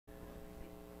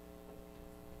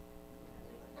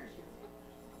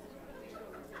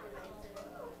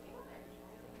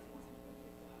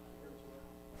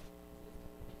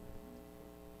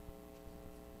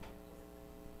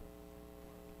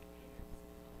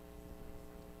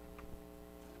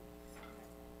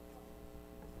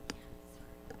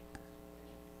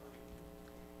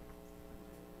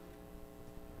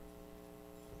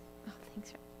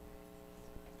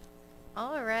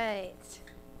All right.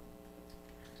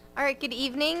 All right, good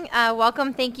evening.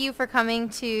 Welcome. Thank you for coming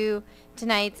to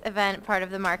tonight's event, part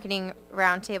of the Marketing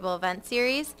Roundtable event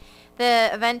series. The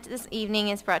event this evening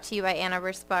is brought to you by Ann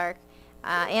Arbor Spark.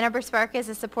 Ann Arbor Spark is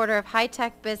a supporter of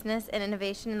high-tech business and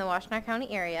innovation in the Washtenaw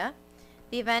County area.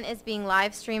 The event is being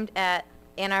live streamed at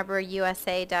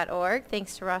AnnArborUSA.org,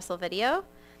 thanks to Russell Video.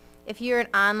 If you're an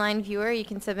online viewer, you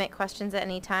can submit questions at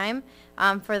any time.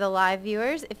 For the live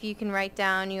viewers, if you can write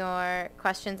down your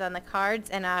questions on the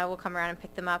cards, and I will come around and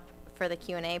pick them up for the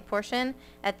Q&A portion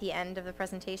at the end of the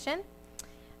presentation.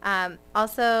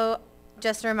 Also,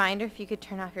 just a reminder, if you could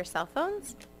turn off your cell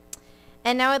phones.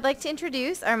 And now I'd like to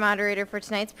introduce our moderator for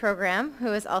tonight's program,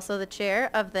 who is also the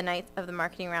chair of the Night of the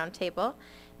Marketing Roundtable.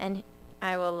 And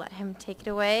I will let him take it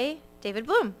away, David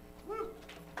Bloom.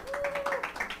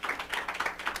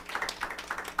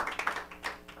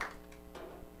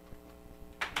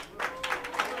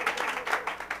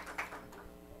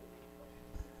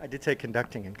 I did take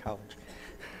conducting in college.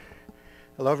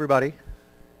 Hello, everybody.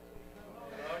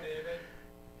 Hello, David.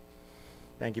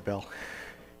 Thank you, Bill.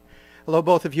 Hello,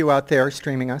 both of you out there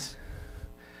streaming us.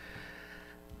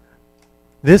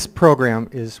 This program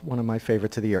is one of my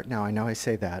favorites of the year. Now, I know I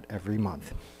say that every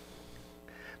month,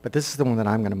 but this is the one that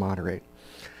I'm going to moderate.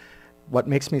 What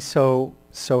makes me so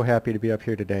happy to be up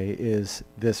here today is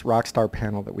this rockstar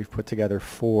panel that we've put together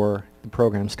for the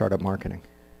program Startup Marketing.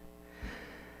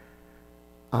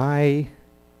 I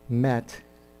met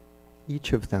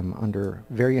each of them under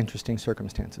very interesting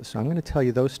circumstances. So I'm going to tell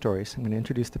you those stories. I'm going to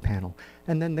introduce the panel.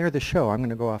 And then they're the show. I'm going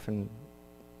to go off and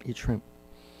eat shrimp.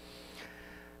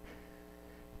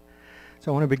 So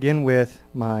I want to begin with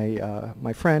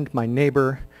my friend, my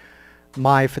neighbor,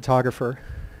 my photographer,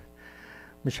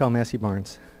 Michelle Massey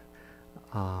Barnes,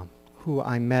 who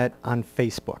I met on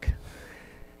Facebook.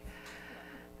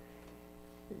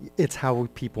 It's how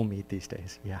people meet these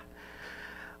days, yeah.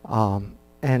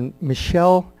 And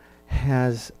Michelle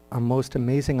has a most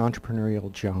amazing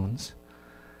entrepreneurial Jones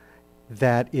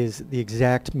that is the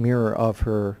exact mirror of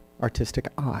her artistic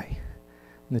eye.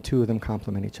 And the two of them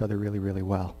complement each other really, really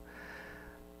well.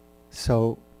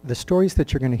 So the stories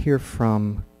that you're going to hear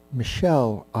from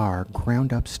Michelle are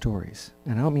ground up stories.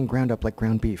 And I don't mean ground up like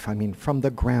ground beef. I mean from the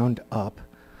ground up,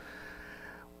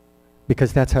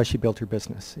 because that's how she built her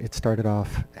business. It started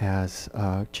off as,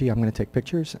 gee, I'm going to take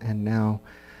pictures, and now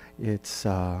it's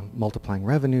multiplying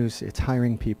revenues, it's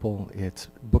hiring people, it's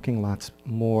booking lots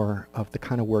more of the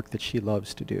kind of work that she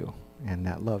loves to do. And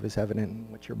that love is evident in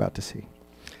what you're about to see.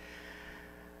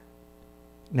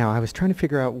 Now, I was trying to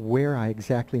figure out where I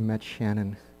exactly met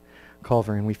Shannon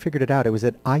Culver, and we figured it out. It was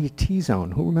at IT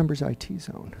Zone. Who remembers IT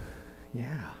Zone?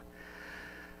 Yeah.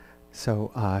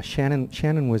 So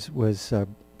Shannon was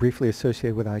briefly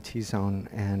associated with IT Zone,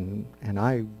 and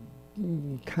I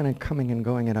kind of coming and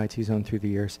going at IT Zone through the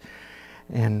years.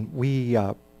 And we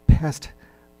passed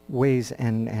ways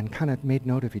and kind of made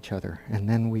note of each other. And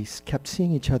then we kept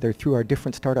seeing each other through our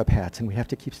different startup hats, and we have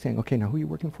to keep saying, okay, now who are you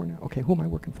working for now? Okay, who am I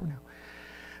working for now?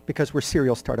 Because we're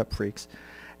serial startup freaks.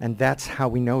 And that's how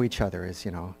we know each other is,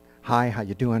 you know, hi, how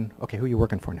you doing? Okay, who are you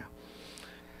working for now?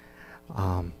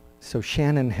 So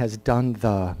Shannon has done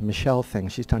the Michelle thing.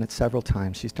 She's done it several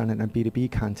times. She's done it in a B2B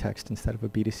context instead of a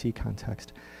B2C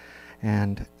context.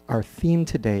 And our theme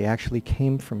today actually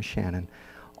came from Shannon.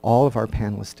 All of our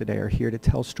panelists today are here to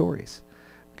tell stories,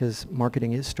 because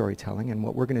marketing is storytelling, and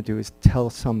what we're going to do is tell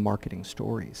some marketing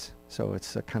stories. So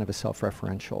it's a kind of a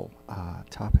self-referential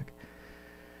topic.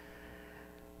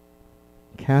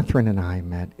 Catherine and I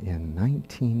met in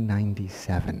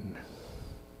 1997.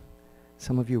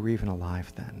 Some of you were even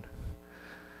alive then.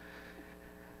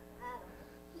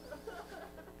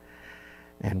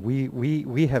 And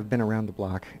we have been around the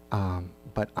block,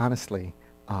 but honestly,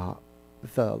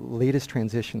 the latest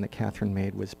transition that Catherine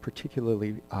made was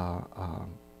particularly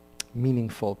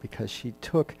meaningful, because she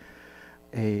took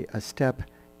a step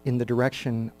in the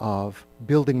direction of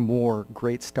building more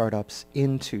great startups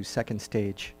into second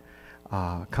stage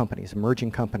companies,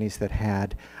 emerging companies that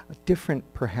had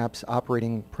different, perhaps,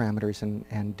 operating parameters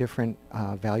and different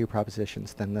value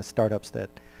propositions than the startups that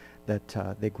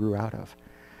they grew out of.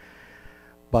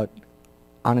 But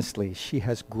honestly, she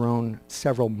has grown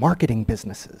several marketing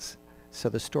businesses. So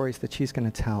the stories that she's going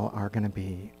to tell are going to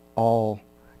be all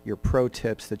your pro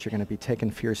tips that you're going to be taking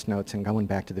fierce notes and going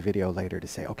back to the video later to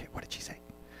say, okay, what did she say?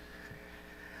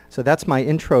 So that's my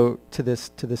intro to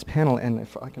this panel. And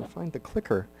if I can find the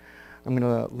clicker, I'm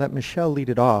going to let Michelle lead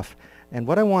it off. And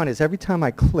what I want is every time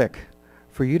I click,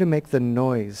 for you to make the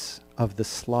noise of the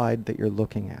slide that you're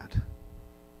looking at.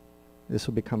 This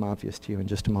will become obvious to you in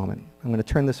just a moment. I'm going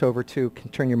to turn this over to,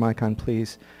 can turn your mic on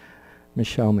please,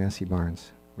 Michelle Massey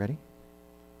Barnes. Ready?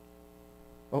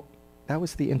 Oh, that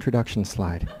was the introduction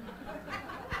slide. Is that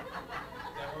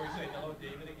where we say hello,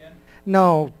 David, again?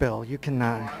 No, Bill, you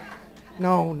cannot.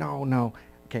 No, no, no.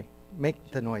 Okay,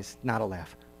 make the noise, not a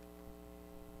laugh.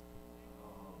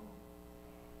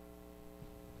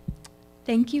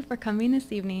 Thank you for coming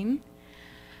this evening.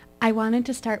 I wanted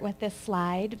to start with this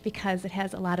slide because it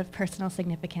has a lot of personal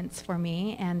significance for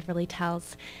me and really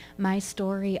tells my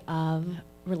story of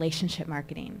relationship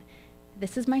marketing.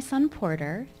 This is my son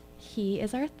Porter. He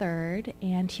is our third,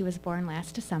 and he was born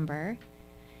last December.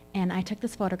 And I took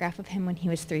this photograph of him when he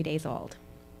was 3 days old.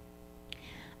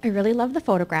 I really love the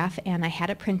photograph, and I had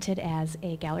it printed as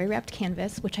a gallery wrapped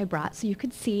canvas, which I brought so you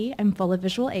could see. I'm full of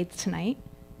visual aids tonight.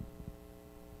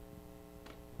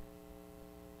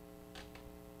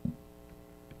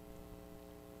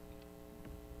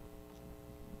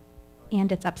 And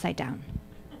it's upside down.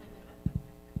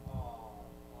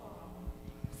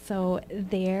 So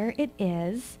there it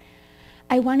is.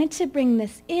 I wanted to bring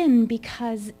this in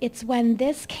because it's when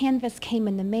this canvas came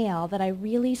in the mail that I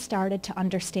really started to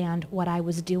understand what I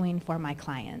was doing for my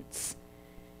clients.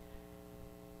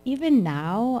 Even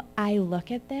now, I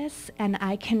look at this and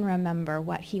I can remember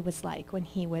what he was like when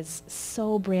he was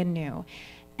so brand new.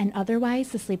 And otherwise,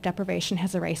 the sleep deprivation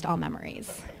has erased all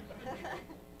memories.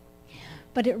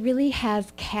 But it really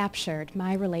has captured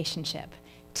my relationship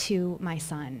to my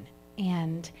son.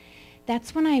 And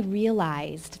that's when I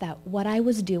realized that what I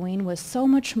was doing was so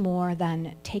much more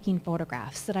than taking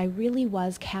photographs, that I really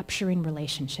was capturing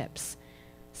relationships.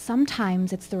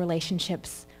 Sometimes it's the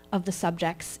relationships of the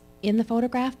subjects in the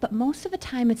photograph, but most of the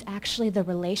time it's actually the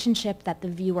relationship that the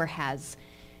viewer has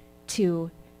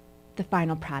to the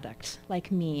final product, like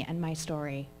me and my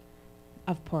story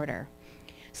of Porter.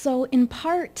 So in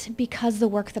part because the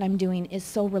work that I'm doing is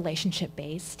so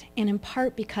relationship-based, and in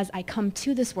part because I come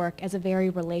to this work as a very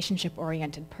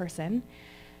relationship-oriented person,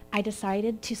 I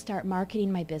decided to start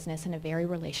marketing my business in a very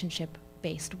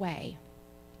relationship-based way.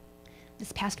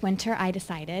 This past winter, I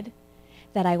decided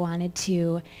that I wanted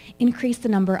to increase the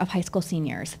number of high school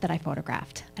seniors that I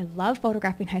photographed. I love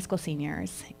photographing high school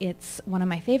seniors. It's one of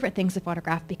my favorite things to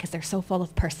photograph because they're so full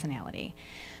of personality.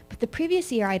 But the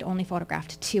previous year, I'd only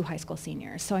photographed 2 high school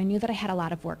seniors, so I knew that I had a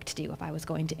lot of work to do if I was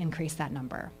going to increase that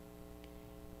number.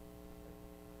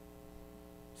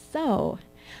 So,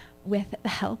 with the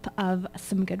help of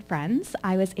some good friends,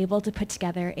 I was able to put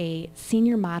together a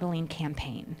senior modeling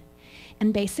campaign.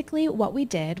 And basically what we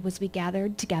did was we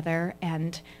gathered together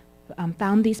and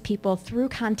found these people through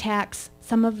contacts,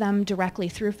 some of them directly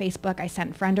through Facebook. I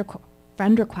sent friend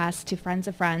requests to friends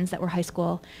of friends that were high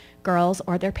school girls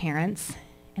or their parents.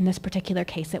 In this particular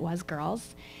case, it was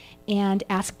girls, and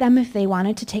asked them if they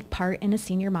wanted to take part in a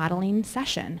senior modeling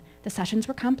session. The sessions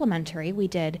were complimentary. We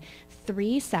did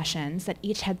 3 sessions that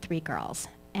each had 3 girls,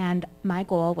 and my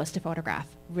goal was to photograph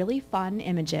really fun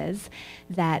images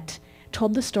that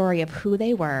told the story of who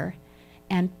they were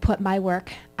and put my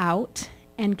work out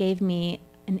and gave me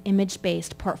an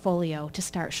image-based portfolio to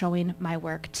start showing my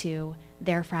work to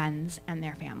their friends and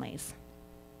their families.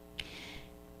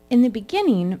 In the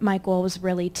beginning, my goal was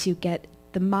really to get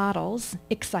the models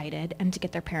excited and to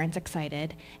get their parents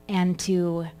excited and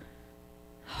to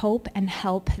hope and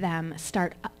help them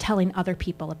start telling other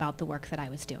people about the work that I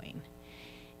was doing.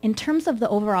 In terms of the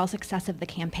overall success of the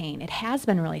campaign, it has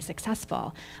been really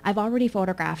successful. I've already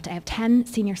photographed, I have 10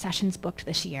 senior sessions booked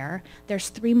this year. There's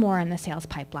 3 more in the sales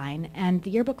pipeline, and the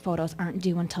yearbook photos aren't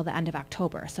due until the end of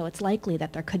October, so it's likely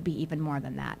that there could be even more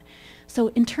than that. So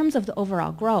in terms of the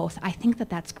overall growth, I think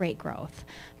that that's great growth.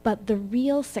 But the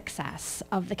real success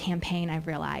of the campaign, I've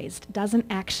realized, doesn't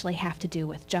actually have to do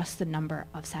with just the number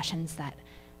of sessions that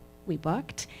we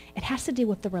booked. It has to do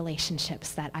with the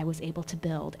relationships that I was able to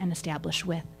build and establish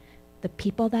with the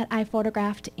people that I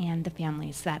photographed and the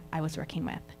families that I was working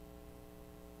with.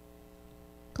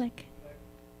 Click.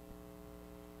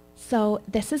 So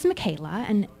this is Michaela,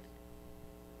 and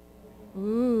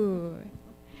ooh.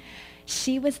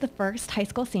 She was the first high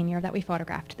school senior that we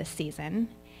photographed this season,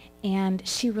 and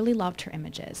she really loved her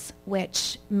images,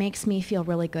 which makes me feel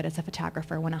really good as a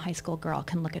photographer when a high school girl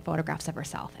can look at photographs of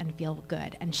herself and feel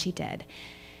good, and she did.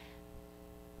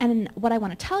 And what I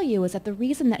want to tell you is that the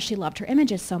reason that she loved her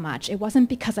images so much, it wasn't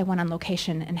because I went on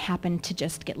location and happened to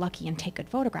just get lucky and take good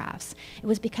photographs. It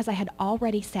was because I had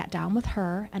already sat down with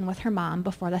her and with her mom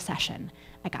before the session.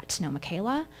 I got to know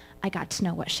Michaela. I got to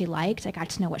know what she liked. I got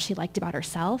to know what she liked about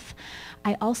herself.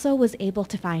 I also was able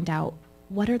to find out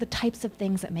what are the types of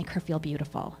things that make her feel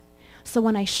beautiful. So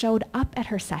when I showed up at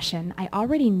her session, I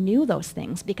already knew those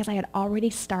things because I had already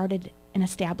started and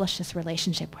establish this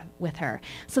relationship with her.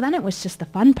 So then it was just the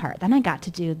fun part. Then I got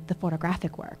to do the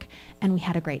photographic work, and we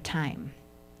had a great time.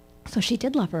 So she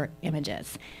did love her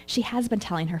images. She has been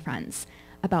telling her friends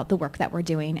about the work that we're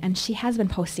doing, and she has been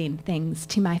posting things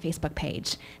to my Facebook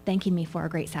page, thanking me for a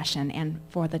great session and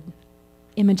for the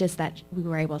images that we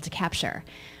were able to capture.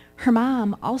 Her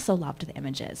mom also loved the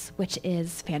images, which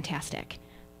is fantastic.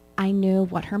 I knew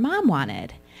what her mom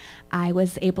wanted. I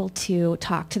was able to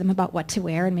talk to them about what to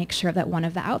wear and make sure that one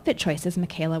of the outfit choices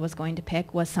Michaela was going to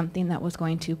pick was something that was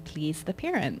going to please the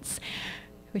parents,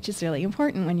 which is really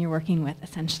important when you're working with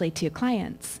essentially 2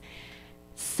 clients.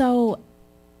 So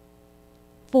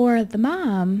for the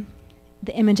mom,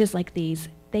 the images like these,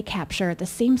 they capture the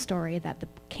same story that the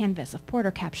canvas of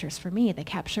Porter captures for me. They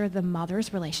capture the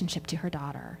mother's relationship to her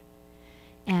daughter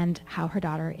and how her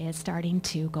daughter is starting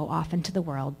to go off into the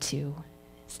world to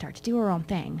start to do her own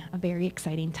thing, a very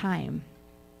exciting time.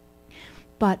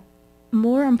 But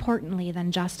more importantly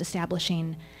than just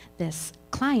establishing this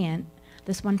client,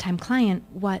 this one-time client,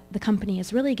 what the company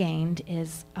has really gained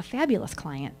is a fabulous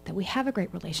client that we have a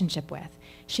great relationship with.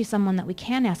 She's someone that we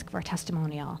can ask for a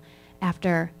testimonial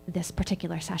after this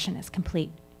particular session is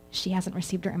complete. She hasn't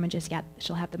received her images yet.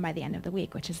 She'll have them by the end of the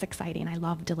week, which is exciting. I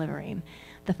love delivering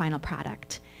the final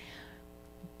product.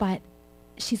 But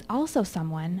she's also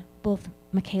someone, both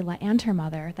Michaela and her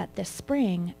mother, that this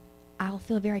spring I'll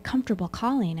feel very comfortable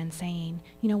calling and saying,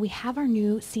 you know, we have our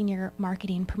new senior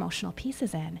marketing promotional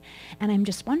pieces in, and I'm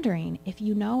just wondering if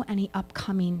you know any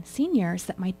upcoming seniors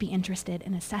that might be interested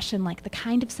in a session like the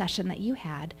kind of session that you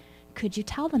had, could you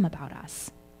tell them about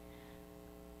us?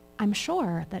 I'm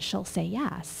sure that she'll say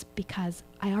yes, because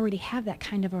I already have that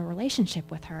kind of a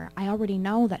relationship with her. I already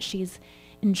know that she's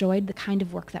enjoyed the kind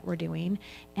of work that we're doing,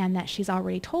 and that she's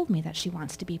already told me that she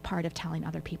wants to be part of telling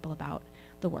other people about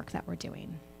the work that we're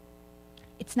doing.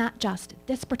 It's not just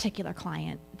this particular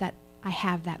client that I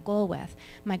have that goal with.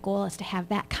 My goal is to have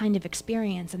that kind of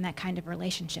experience and that kind of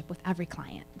relationship with every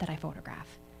client that I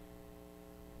photograph.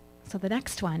 So the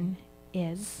next one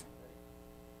is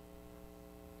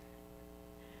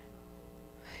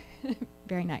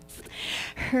very nice.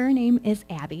 Her name is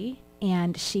Abby,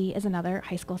 and she is another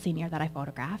high school senior that I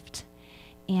photographed.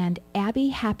 And Abby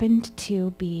happened to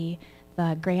be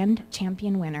the grand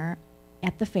champion winner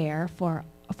at the fair for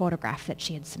a photograph that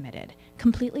she had submitted.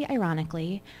 Completely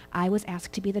ironically, I was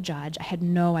asked to be the judge. I had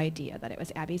no idea that it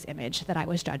was Abby's image that I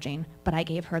was judging, but I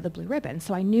gave her the blue ribbon.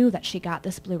 So I knew that she got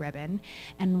this blue ribbon.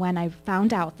 And when I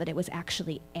found out that it was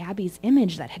actually Abby's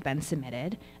image that had been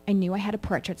submitted, I knew I had a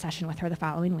portrait session with her the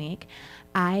following week.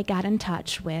 I got in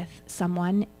touch with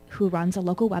someone who runs a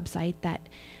local website that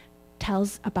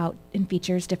tells about and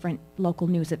features different local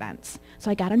news events. So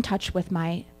I got in touch with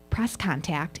my press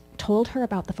contact, told her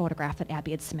about the photograph that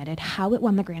Abby had submitted, how it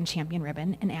won the grand champion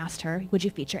ribbon, and asked her, would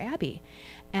you feature Abby?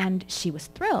 And she was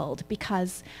thrilled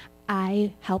because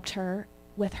I helped her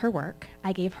with her work.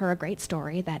 I gave her a great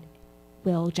story that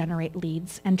will generate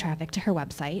leads and traffic to her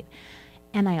website.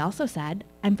 And I also said,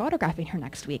 I'm photographing her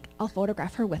next week. I'll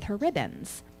photograph her with her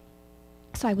ribbons.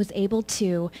 So I was able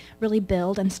to really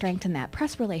build and strengthen that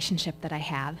press relationship that I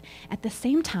have. At the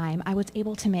same time, I was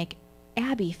able to make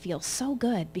Abby feel so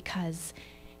good because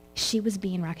she was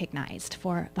being recognized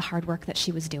for the hard work that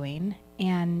she was doing,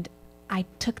 and I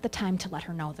took the time to let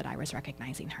her know that I was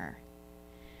recognizing her.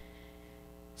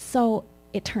 So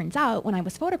it turns out when I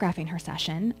was photographing her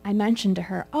session, I mentioned to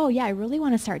her, oh yeah, I really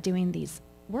want to start doing these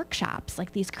workshops,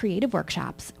 like these creative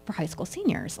workshops for high school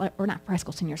seniors, or not for high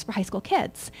school seniors, for high school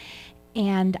kids.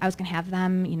 And I was going to have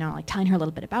them, you know, like telling her a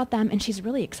little bit about them. And she's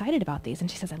really excited about these. And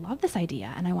she says, I love this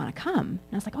idea and I want to come.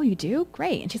 And I was like, oh, you do?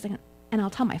 Great. And she's like, and I'll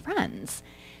tell my friends.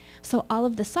 So all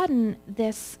of a sudden,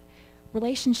 this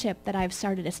relationship that I've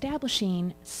started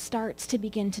establishing starts to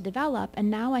begin to develop. And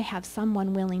now I have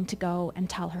someone willing to go and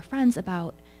tell her friends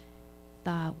about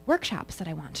the workshops that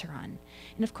I want to run.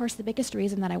 And of course, the biggest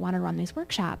reason that I want to run these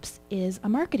workshops is a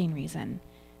marketing reason,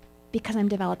 because I'm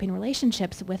developing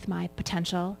relationships with my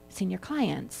potential senior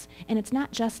clients. And it's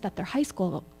not just that they're high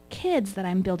school kids that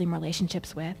I'm building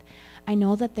relationships with. I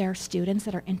know that they're students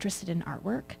that are interested in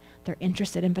artwork, they're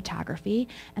interested in photography,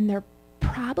 and they're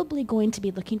probably going to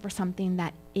be looking for something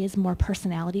that is more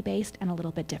personality-based and a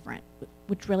little bit different,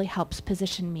 which really helps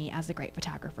position me as a great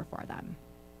photographer for them.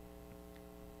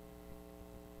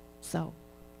 So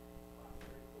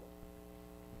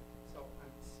I'm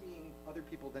seeing other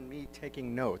people than me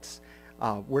taking notes.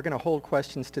 We're going to hold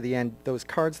questions to the end. Those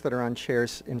cards that are on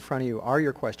chairs in front of you are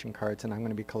your question cards, and I'm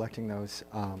going to be collecting those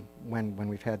when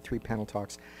we've had 3 panel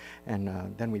talks,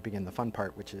 and then we begin the fun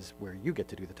part, which is where you get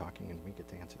to do the talking and we get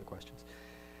to answer the questions.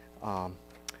 And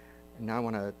now I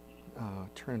want to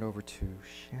turn it over to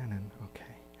Shannon.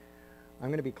 Okay. I'm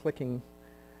going to be clicking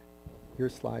your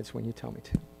slides when you tell me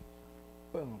to.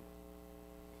 Boom.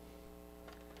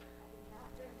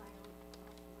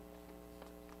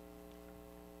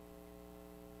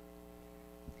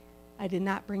 I did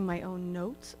not bring my own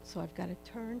notes, so I've got to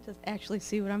turn to actually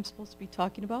see what I'm supposed to be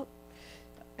talking about.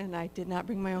 And I did not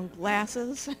bring my own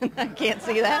glasses, and I can't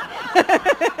see that.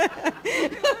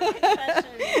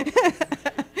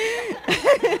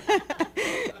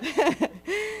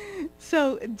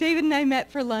 So David and I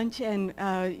met for lunch, and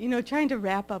trying to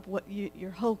wrap up what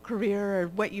your whole career or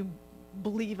what you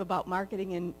believe about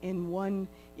marketing in one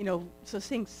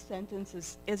succinct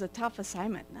sentence is a tough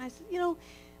assignment. And I said,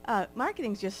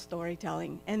 marketing's just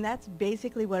storytelling, and that's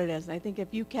basically what it is. And I think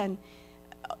if you can,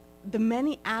 the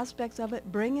many aspects of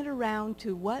it, bring it around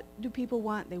to what do people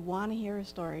want? They want to hear a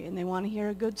story, and they want to hear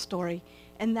a good story,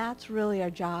 and that's really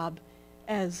our job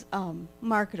as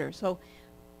marketers. So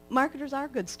marketers are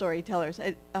good storytellers.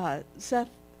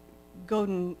 Seth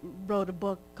Godin wrote a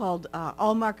book called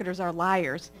All Marketers Are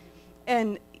Liars,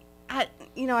 and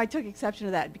I took exception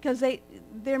to that because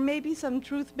there may be some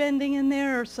truth bending in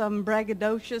there or some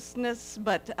braggadociousness,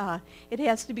 but it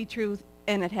has to be truth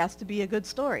and it has to be a good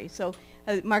story. So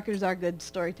marketers are good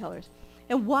storytellers.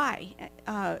 And why?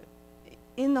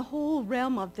 In the whole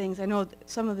realm of things, I know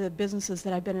some of the businesses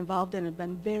that I've been involved in have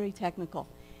been very technical.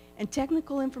 And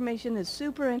technical information is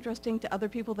super interesting to other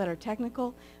people that are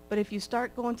technical, but if you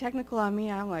start going technical on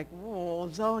me, I'm like, whoa,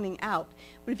 zoning out.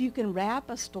 But if you can wrap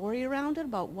a story around it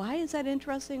about why is that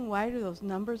interesting, why do those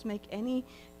numbers make any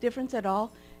difference at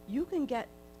all, you can get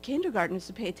kindergartners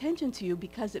to pay attention to you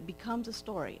because it becomes a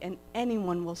story, and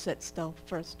anyone will sit still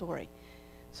for a story.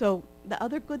 So the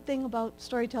other good thing about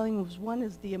storytelling was, one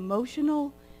is the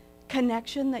emotional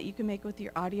connection that you can make with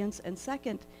your audience, and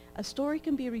second, a story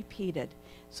can be repeated.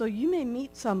 So you may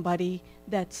meet somebody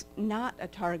that's not a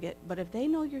target, but if they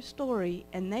know your story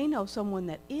and they know someone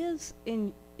that is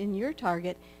in your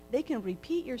target, they can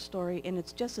repeat your story, and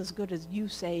it's just as good as you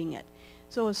saying it.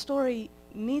 So a story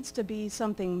needs to be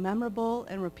something memorable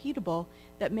and repeatable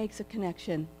that makes a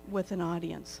connection with an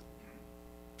audience.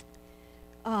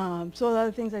 So the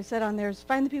other things I said on there is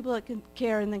find the people that can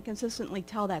care and then consistently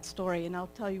tell that story, and I'll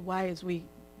tell you why as we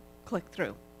click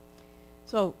through.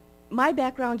 So my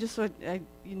background, just so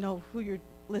you know who you're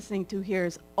listening to here,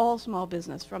 is all small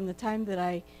business. From the time that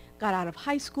I got out of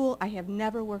high school, I have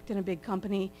never worked in a big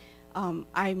company.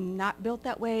 I'm not built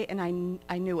that way, and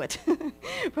I knew it.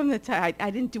 From the time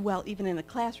I didn't do well even in a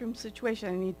classroom situation.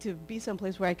 I need to be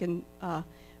someplace where I can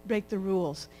break the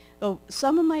rules. So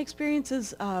some of my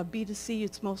experiences, B2C,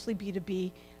 it's mostly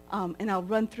B2B, and I'll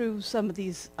run through some of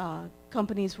these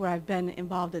companies where I've been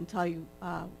involved and tell you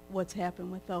what's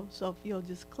happened with those. So if you'll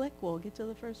just click, we'll get to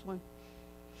the first one.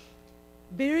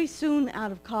 Very soon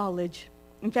out of college,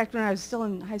 in fact, when I was still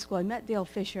in high school, I met Dale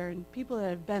Fisher, and people that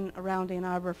have been around Ann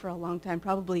Arbor for a long time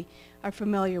probably are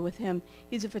familiar with him.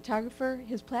 He's a photographer.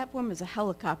 His platform is a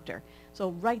helicopter.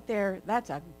 So right there, that's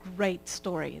a great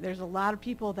story. There's a lot of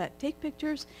people that take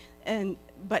pictures,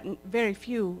 but very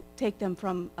few take them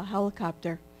from a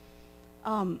helicopter.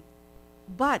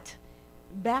 But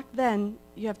back then,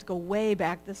 you have to go way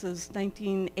back. This is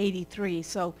 1983,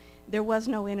 so there was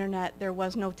no internet, there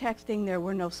was no texting, there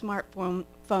were no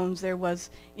smartphones, there was,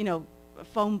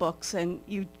 phone books and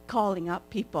you calling up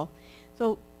people.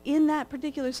 So in that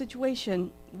particular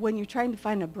situation, when you're trying to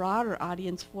find a broader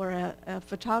audience for a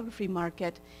photography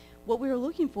market, what we were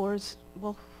looking for is,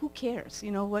 well, who cares?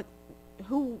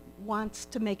 Who wants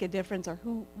to make a difference, or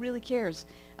who really cares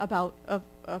about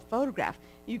a photograph?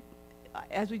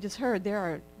 As we just heard, there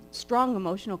are strong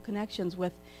emotional connections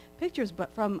with pictures, but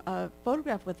from a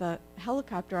photograph with a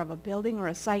helicopter of a building or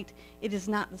a site, it is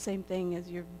not the same thing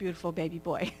as your beautiful baby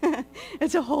boy.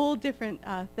 It's a whole different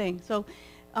thing. So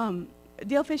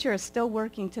Dale Fisher is still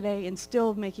working today and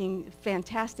still making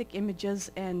fantastic images,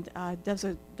 and does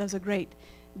a great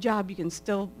job. You can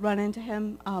still run into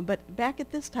him. But back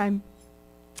at this time,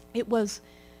 it was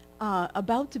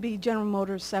about to be General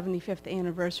Motors' 75th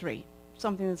anniversary,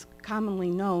 something that's commonly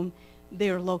known.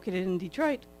 They are located in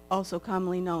Detroit, also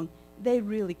commonly known. They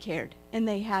really cared, and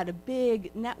they had a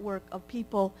big network of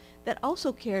people that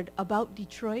also cared about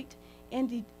Detroit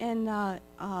and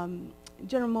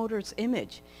General Motors'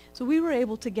 image. So we were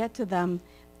able to get to them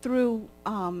through,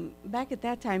 back at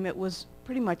that time, it was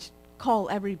pretty much call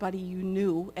everybody you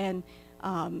knew, and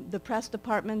the press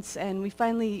departments, and we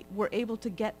finally were able to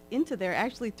get into there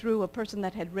actually through a person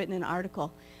that had written an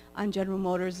article on General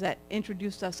Motors that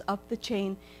introduced us up the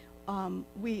chain.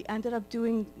 We ended up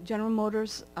doing General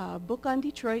Motors' book on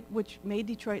Detroit, which made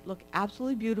Detroit look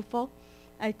absolutely beautiful.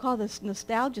 I call this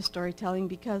nostalgia storytelling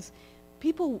because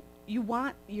people, you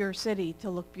want your city to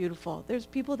look beautiful. There's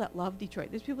people that love Detroit.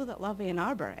 There's people that love Ann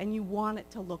Arbor, and you want it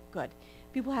to look good.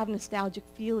 People have nostalgic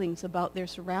feelings about their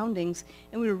surroundings,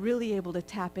 and we were really able to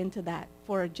tap into that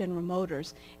for General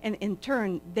Motors. And in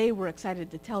turn, they were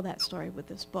excited to tell that story with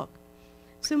this book.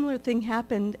 Similar thing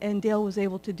happened, and Dale was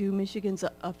able to do Michigan's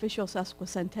official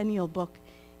sesquicentennial book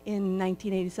in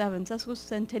 1987.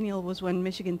 Sesquicentennial was when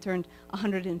Michigan turned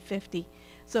 150.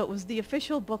 So it was the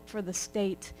official book for the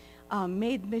state,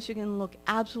 made Michigan look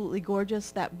absolutely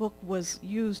gorgeous. That book was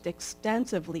used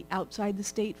extensively outside the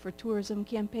state for tourism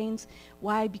campaigns.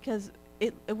 Why? Because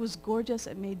it was gorgeous.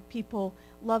 It made people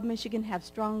love Michigan, have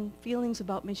strong feelings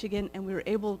about Michigan, and we were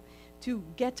able to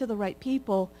get to the right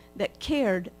people that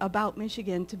cared about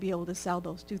Michigan to be able to sell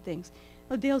those two things.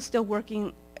 Now, Dale's still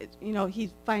working. You know,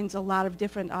 he finds a lot of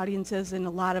different audiences and a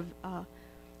lot of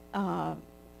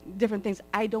different things.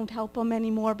 I don't help him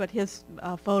anymore, but his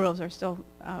photos are still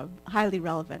highly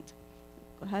relevant.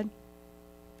 Go ahead.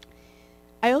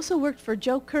 I also worked for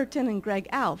Joe Curtin and Greg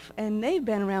Alf, and they've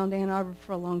been around Ann Arbor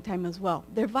for a long time as well.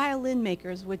 They're violin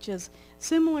makers, which is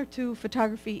similar to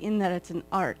photography in that it's an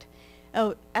art.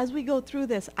 As we go through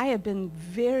this, I have been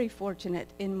very fortunate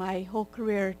in my whole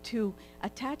career to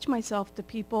attach myself to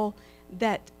people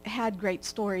that had great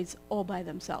stories all by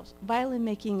themselves. Violin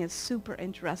making is super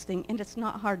interesting, and it's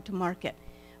not hard to market.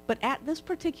 But at this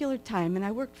particular time, and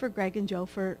I worked for Greg and Joe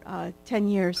for 10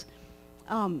 years,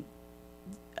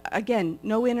 again,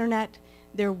 no internet.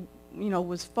 There,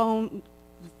 was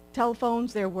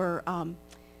telephones. There were,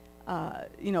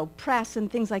 press and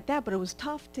things like that. But it was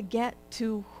tough to get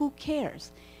to who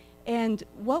cares. And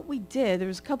what we did, there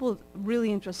was a couple of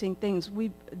really interesting things.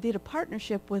 We did a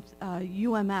partnership with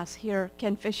UMS here,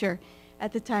 Ken Fisher.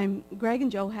 At the time, Greg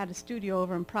and Joe had a studio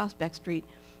over on Prospect Street.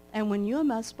 And when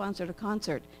UMS sponsored a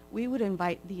concert, we would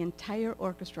invite the entire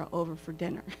orchestra over for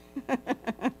dinner.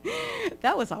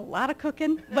 That was a lot of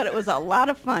cooking, but it was a lot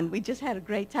of fun. We just had a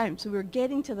great time. So we were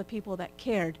getting to the people that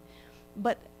cared.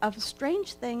 But a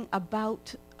strange thing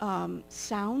about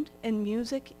sound and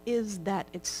music is that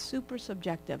it's super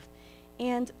subjective.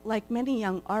 And like many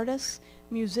young artists,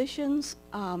 musicians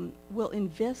will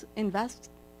invest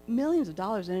millions of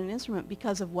dollars in an instrument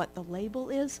because of what the label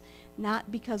is,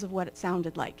 not because of what it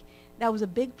sounded like. That was a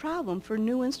big problem for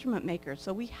new instrument makers.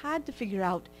 So we had to figure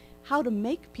out how to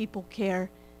make people care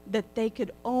that they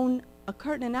could own a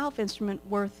Curtin & Alf instrument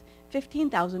worth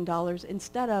 $15,000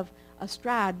 instead of a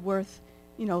Strad worth,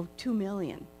 $2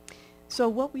 million. So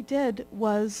what we did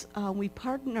was we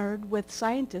partnered with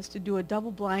scientists to do a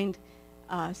double-blind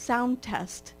sound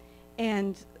test.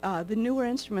 And the newer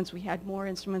instruments, we had more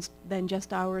instruments than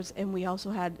just ours, and we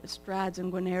also had Strads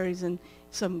and Guarneris and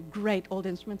some great old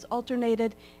instruments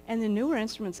alternated. And the newer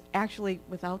instruments actually,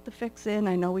 without the fix-in,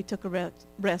 I know we took a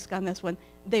risk on this one,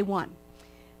 they won.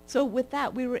 So with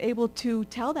that, we were able to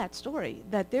tell that story,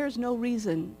 that there's no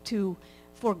reason to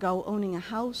forego owning a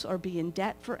house or be in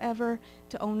debt forever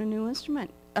to own a new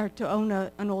instrument, or to own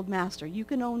an old master. You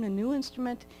can own a new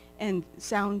instrument and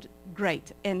sound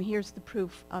great, and here's the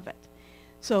proof of it.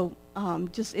 So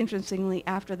just interestingly,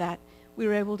 after that, we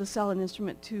were able to sell an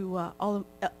instrument to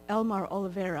Elmar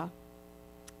Oliveira,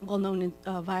 well-known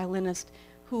violinist,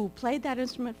 who played that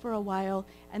instrument for a while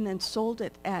and then sold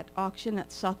it at auction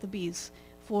at Sotheby's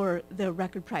for the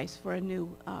record price for a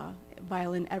new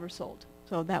violin ever sold.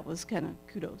 So that was kind of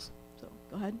kudos. So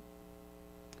go ahead.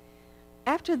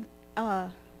 After,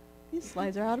 these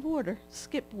slides are out of order.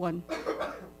 Skip one.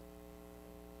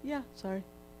 Yeah, sorry.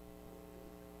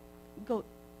 Go.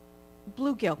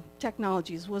 Bluegill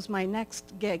Technologies was my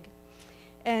next gig.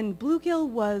 And Bluegill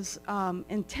was,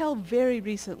 until very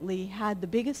recently, had the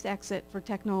biggest exit for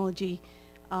technology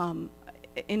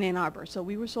in Ann Arbor. So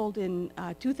we were sold in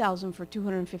 2000 for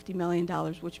 $250 million,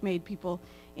 which made people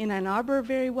in Ann Arbor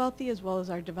very wealthy, as well as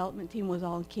our development team was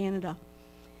all in Canada.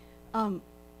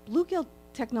 Bluegill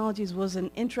Technologies was an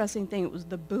interesting thing. It was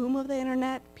the boom of the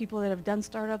internet. People that have done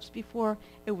startups before,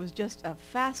 it was just a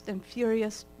fast and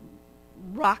furious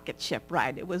rocket ship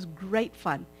ride. It was great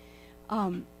fun.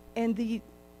 And the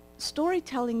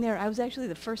storytelling there, I was actually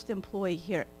the first employee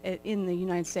here in the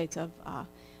United States of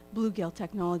Bluegill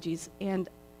Technologies. And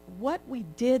what we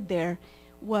did there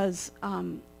was,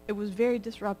 it was very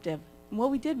disruptive. And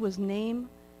what we did was name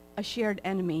a shared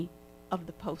enemy of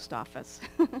the post office,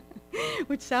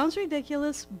 which sounds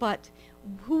ridiculous, but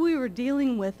who we were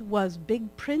dealing with was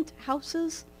big print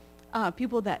houses,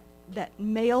 people that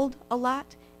mailed a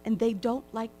lot, and they don't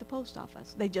like the post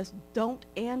office. They just don't.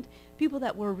 And people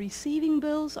that were receiving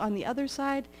bills on the other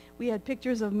side, we had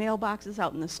pictures of mailboxes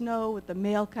out in the snow with the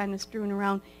mail kind of strewn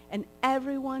around, and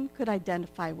everyone could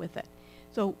identify with it.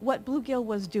 So what Bluegill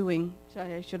was doing,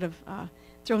 sorry, I should have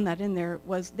thrown that in there,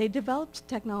 was they developed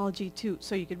technology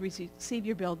so you could receive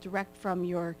your bill direct from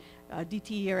your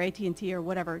DTE or AT&T or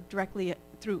whatever directly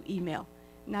through email.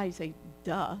 Now you say,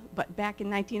 duh, but back in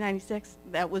 1996,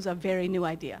 that was a very new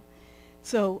idea.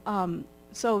 So,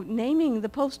 so naming the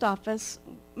post office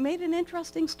made an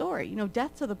interesting story. You know,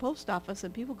 death to the post office,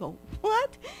 and people go,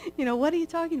 what? You know, what are you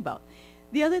talking about?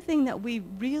 The other thing that we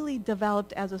really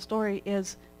developed as a story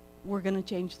is we're going to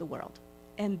change the world.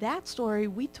 And that story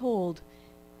we told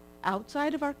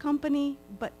outside of our company,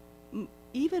 but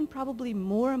even probably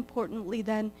more importantly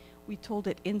than we told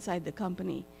it inside the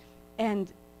company.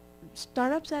 And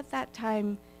startups at that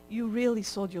time, you really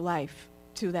sold your life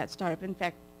to that startup. In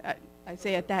fact, I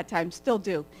say at that time, still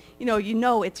do. You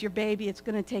know it's your baby, it's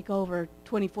going to take over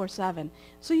 24/7.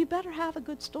 So you better have a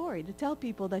good story to tell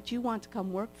people that you want to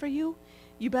come work for you.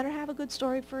 You better have a good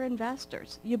story for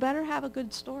investors. You better have a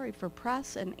good story for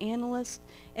press and analysts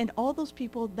and all those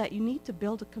people that you need to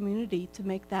build a community to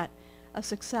make that a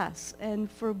success.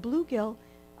 And for Bluegill,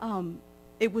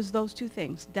 it was those two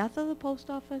things, death of the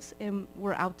post office, and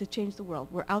we're out to change the world.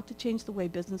 We're out to change the way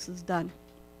business is done.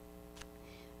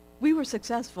 We were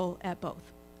successful at both.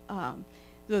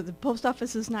 The post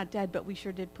office is not dead, but we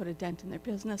sure did put a dent in their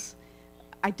business.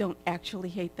 I don't actually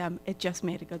hate them. It just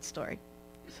made a good story.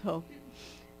 So,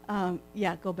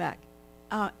 yeah, go back.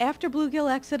 After Bluegill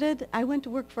exited, I went to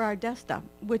work for Ardesta,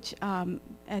 which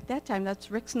at that time,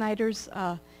 that's Rick Snyder's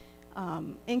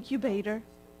incubator.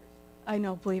 I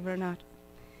know, believe it or not.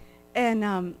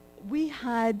 And we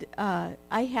had,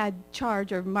 I had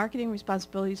charge or marketing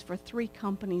responsibilities for 3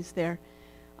 companies there.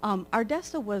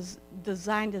 Ardesta was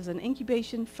designed as an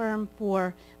incubation firm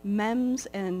for MEMS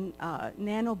and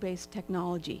nano-based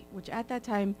technology, which at that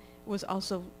time was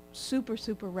also super,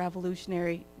 super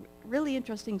revolutionary, really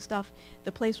interesting stuff.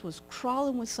 The place was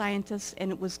crawling with scientists,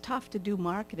 and it was tough to do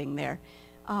marketing there,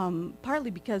 partly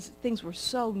because things were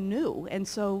so new and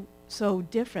so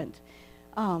different.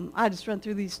 I'll just run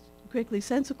through these quickly.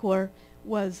 Sensicor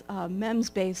was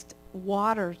MEMS-based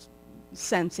water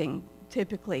sensing,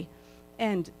 typically.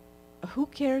 And who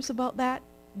cares about that?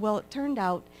 Well, it turned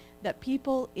out that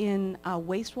people in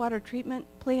wastewater treatment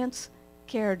plants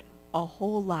cared a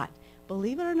whole lot.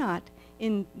 Believe it or not,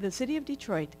 in the city of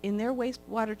Detroit, in their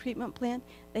wastewater treatment plant,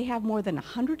 they have more than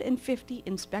 150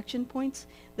 inspection points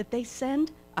that they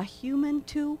send a human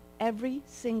to every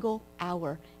single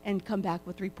hour and come back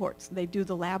with reports. They do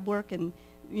the lab work and,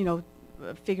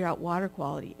 figure out water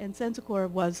quality. And Sensicor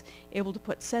was able to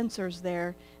put sensors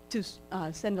there to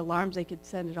send alarms. They could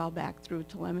send it all back through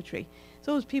telemetry.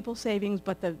 So it was people savings,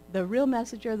 but the real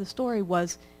message of the story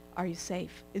was, are you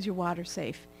safe? Is your water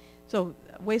safe? So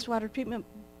wastewater treatment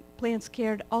plants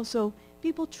cared. Also,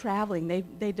 people traveling,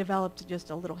 they developed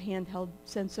just a little handheld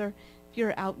sensor. If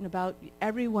you're out and about,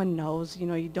 everyone knows,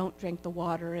 you don't drink the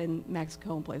water in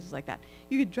Mexico and places like that.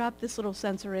 You could drop this little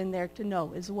sensor in there to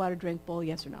know, is the water drinkable,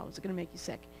 yes or no? Is it going to make you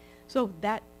sick? So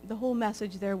the whole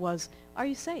message there was, are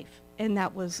you safe? And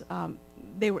that was,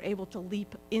 they were able to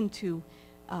leap into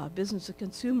business to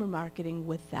consumer marketing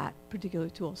with that particular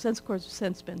tool. Sensicor has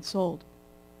since been sold.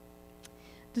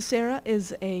 Docera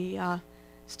is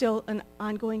still an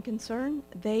ongoing concern.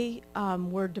 They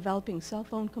were developing cell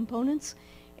phone components,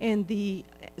 and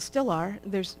still are.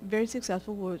 They're very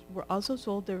successful. Were also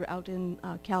sold. They're out in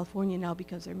California now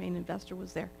because their main investor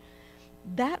was there.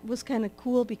 That was kind of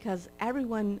cool because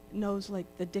everyone knows like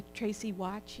the Dick Tracy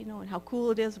watch, and how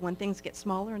cool it is when things get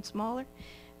smaller and smaller.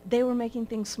 They were making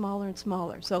things smaller and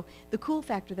smaller. So the cool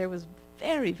factor there was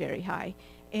very, very high.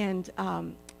 And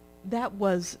that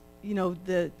was,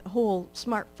 the whole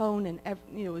smartphone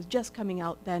and, was just coming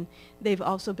out then. They've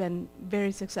also been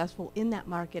very successful in that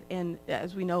market. And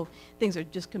as we know, things are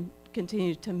just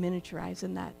continue to miniaturize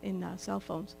in cell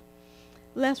phones.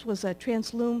 Last was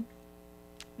Translume.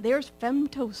 There's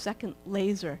femtosecond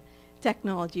laser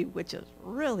technology, which is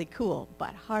really cool,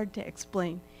 but hard to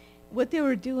explain. What they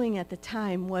were doing at the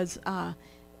time was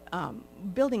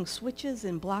building switches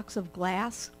in blocks of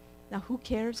glass. Now, who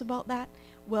cares about that?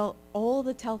 Well, all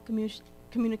the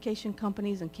telecommunication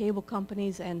companies and cable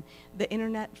companies and the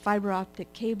internet fiber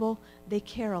optic cable, they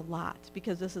care a lot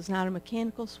because this is not a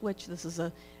mechanical switch. This is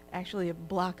actually a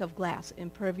block of glass,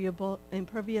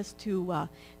 impervious to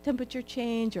temperature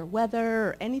change or weather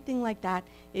or anything like that.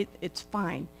 It's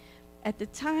fine. At the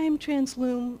time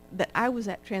that I was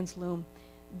at Translume,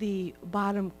 the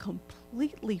bottom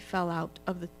completely fell out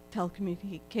of the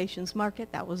telecommunications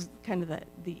market. That was kind of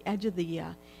the edge of the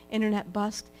internet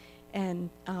bust. And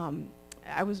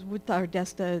I was with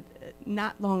Ardesta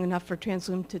not long enough for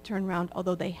Transloom to turn around,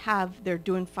 although they're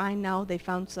doing fine now. They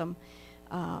found some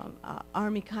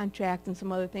Army contract and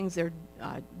some other things. They're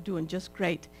doing just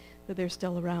great, but they're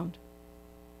still around.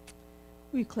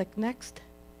 We click next.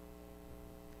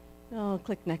 Oh,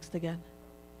 click next again.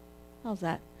 How's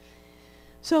that?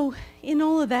 So in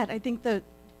all of that, I think the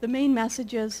main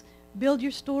message is build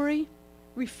your story,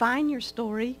 refine your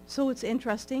story so it's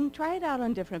interesting. Try it out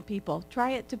on different people.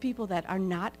 Try it to people that are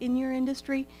not in your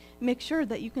industry. Make sure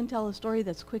that you can tell a story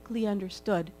that's quickly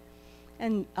understood.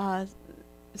 And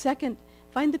second,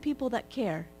 find the people that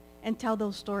care and tell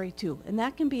those stories too. And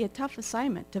that can be a tough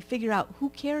assignment to figure out who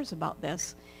cares about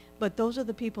this. But those are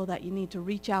the people that you need to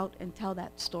reach out and tell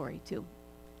that story to.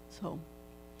 So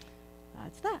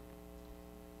that's that.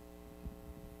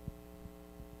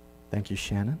 Thank you,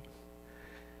 Shannon.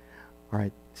 All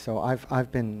right, so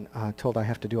I've been told I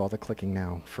have to do all the clicking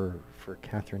now for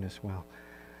Catherine as well.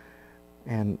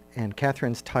 And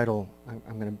Catherine's title,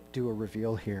 I'm going to do a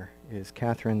reveal here, is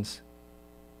Catherine's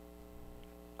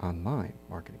Online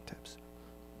Marketing Tips.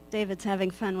 David's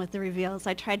having fun with the reveals.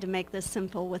 I tried to make this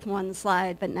simple with one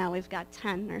slide, but now we've got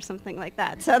 10 or something like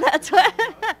that. So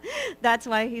that's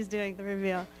why he's doing the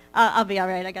reveal. I'll be all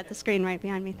right. I got the screen right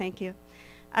behind me. Thank you.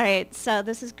 All right. So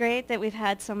this is great that we've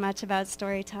had so much about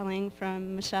storytelling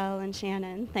from Michelle and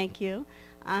Shannon. Thank you.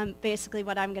 Basically,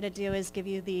 what I'm going to do is give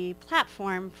you the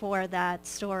platform for that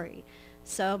story.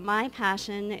 So my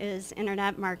passion is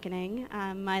internet marketing.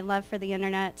 My love for the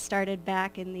internet started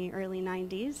back in the early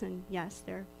 90s, and yes,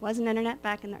 there was an internet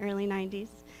back in the early 90s.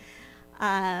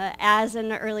 As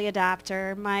an early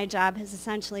adopter, my job has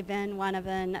essentially been one of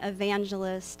an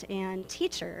evangelist and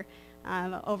teacher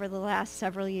over the last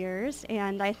several years,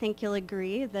 and I think you'll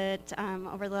agree that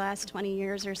over the last 20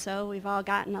 years or so, we've all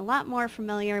gotten a lot more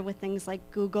familiar with things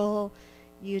like Google,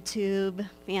 YouTube,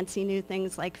 fancy new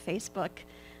things like Facebook.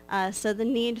 So the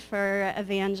need for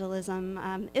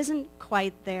evangelism isn't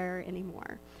quite there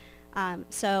anymore.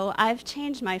 So I've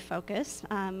changed my focus.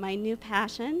 My new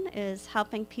passion is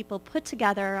helping people put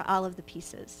together all of the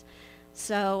pieces.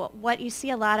 So what you see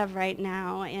a lot of right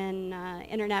now in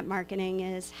internet marketing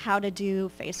is how to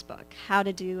do Facebook, how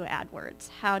to do AdWords,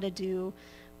 how to do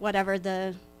whatever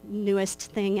the newest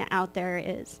thing out there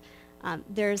is.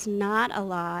 There's not a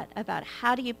lot about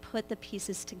how do you put the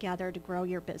pieces together to grow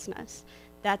your business.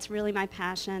 That's really my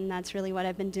passion. That's really what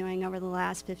I've been doing over the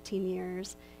last 15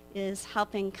 years, is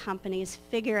helping companies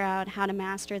figure out how to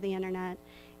master the internet.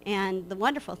 And the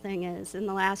wonderful thing is, in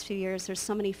the last few years, there's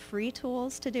so many free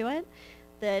tools to do it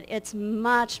that it's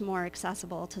much more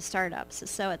accessible to startups.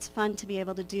 So it's fun to be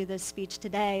able to do this speech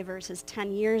today versus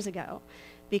 10 years ago,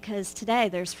 because today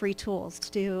there's free tools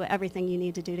to do everything you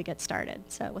need to do to get started.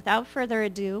 So without further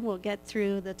ado, we'll get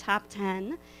through the top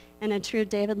 10. In a true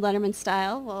David Letterman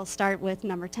style, we'll start with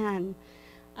number 10.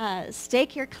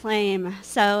 Stake your claim.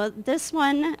 So this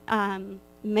one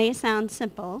may sound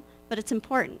simple, but it's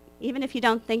important. Even if you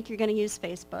don't think you're going to use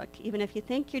Facebook, even if you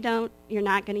think you're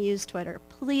not going to use Twitter,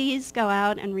 please go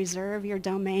out and reserve your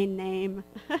domain name.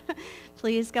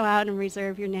 Please go out and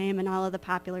reserve your name in all of the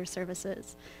popular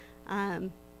services.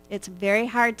 It's very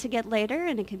hard to get later,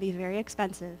 and it can be very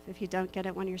expensive if you don't get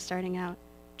it when you're starting out.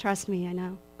 Trust me, I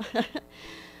know.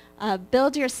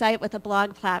 Build your site with a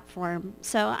blog platform.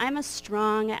 So I'm a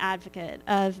strong advocate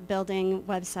of building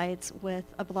websites with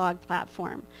a blog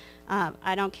platform.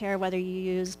 I don't care whether you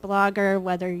use Blogger,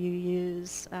 whether you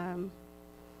use,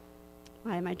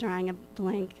 why am I drawing a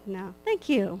blank? No, thank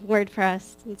you,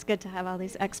 WordPress. It's good to have all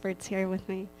these experts here with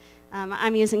me.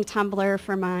 I'm using Tumblr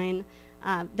for mine.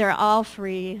 They're all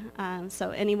free,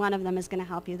 so any one of them is going to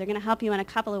help you. They're going to help you in a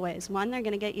couple of ways. One, they're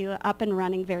going to get you up and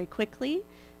running very quickly.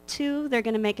 Two, they're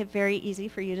going to make it very easy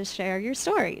for you to share your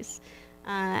stories.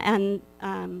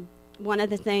 One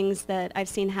of the things that I've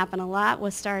seen happen a lot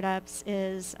with startups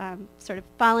is sort of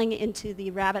falling into the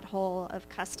rabbit hole of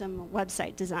custom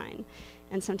website design.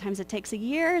 And sometimes it takes a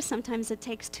year, sometimes it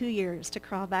takes 2 years to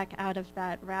crawl back out of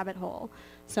that rabbit hole.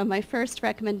 So my first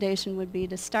recommendation would be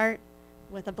to start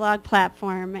with a blog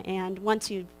platform, and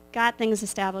once you've got things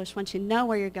established, once you know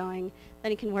where you're going,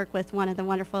 then you can work with one of the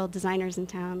wonderful designers in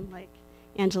town, like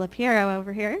Angela Piero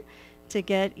over here, to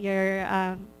get your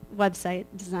website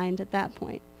designed at that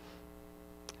point.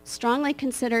 Strongly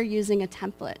consider using a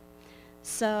template.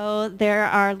 So there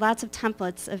are lots of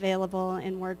templates available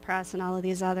in WordPress and all of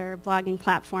these other blogging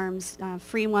platforms,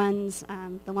 free ones.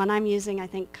 The one I'm using, I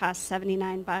think, costs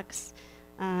 $79.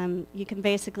 You can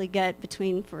basically get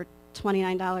for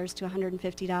 $29 to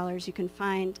 $150, you can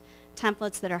find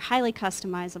templates that are highly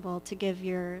customizable to give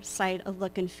your site a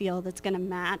look and feel that's going to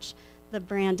match the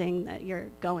branding that you're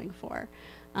going for.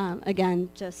 Again,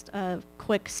 just a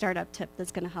quick startup tip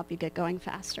that's going to help you get going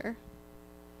faster.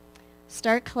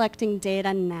 Start collecting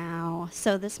data now.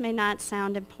 So this may not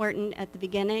sound important at the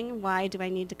beginning. Why do I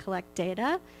need to collect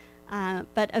data?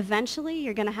 But eventually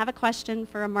you're going to have a question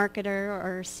for a marketer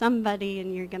or somebody,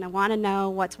 and you're going to want to know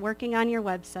what's working on your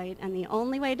website. And the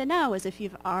only way to know is if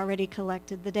you've already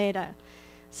collected the data.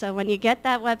 So when you get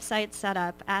that website set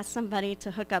up, ask somebody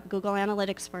to hook up Google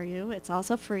Analytics for you. It's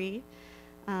also free.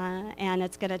 And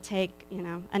it's going to take,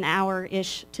 an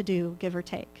hour-ish to do, give or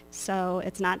take. So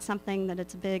it's not something that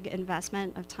it's a big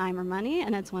investment of time or money,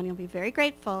 and it's one you'll be very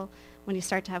grateful when you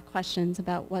start to have questions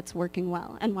about what's working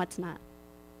well and what's not.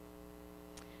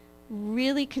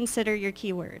 Really consider your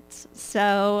keywords.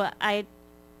 So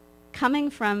coming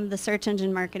from the search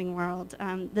engine marketing world,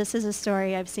 this is a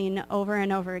story I've seen over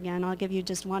and over again. I'll give you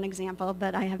just one example,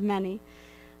 but I have many.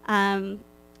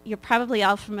 You're probably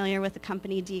all familiar with the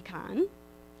company Decon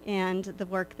and the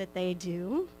work that they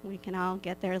do. We can all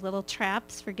get their little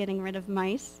traps for getting rid of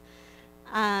mice.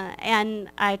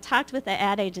 And I talked with the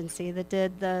ad agency that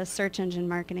did the search engine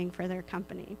marketing for their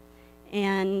company.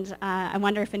 And I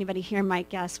wonder if anybody here might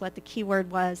guess what the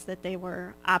keyword was that they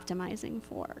were optimizing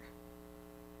for.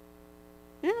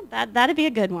 Yeah, that'd be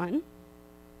a good one.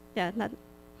 Yeah,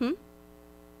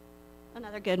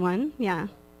 Another good one, yeah.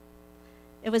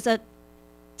 It was a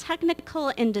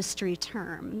technical industry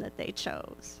term that they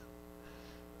chose.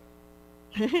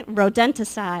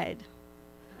 Rodenticide.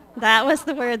 That was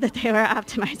the word that they were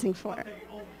optimizing for.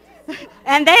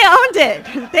 And they owned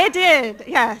it. They did,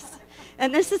 yes.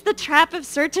 And this is the trap of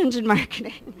search engine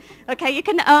marketing. Okay, you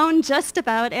can own just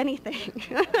about anything.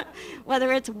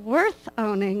 Whether it's worth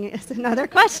owning is another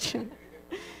question.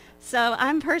 So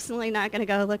I'm personally not going to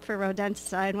go look for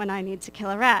rodenticide when I need to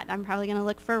kill a rat. I'm probably going to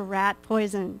look for rat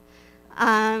poison.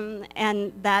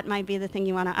 And that might be the thing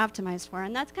you want to optimize for.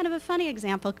 And that's kind of a funny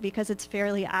example because it's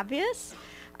fairly obvious.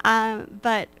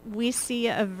 But we see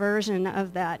a version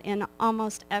of that in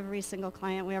almost every single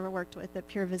client we ever worked with at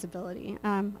Pure Visibility.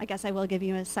 I guess I will give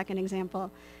you a second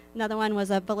example. Another one was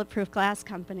a bulletproof glass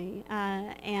company.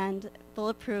 And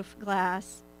bulletproof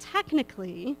glass,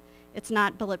 technically, it's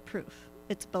not bulletproof.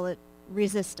 It's bullet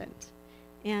resistant.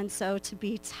 And so to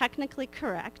be technically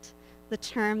correct, the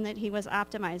term that he was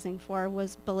optimizing for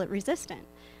was bullet resistant.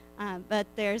 But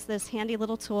there's this handy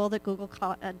little tool that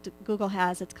Google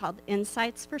has. It's called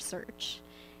Insights for Search.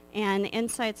 And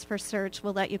Insights for Search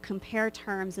will let you compare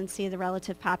terms and see the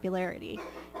relative popularity.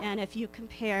 And if you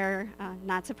compare,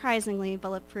 not surprisingly,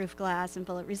 bulletproof glass and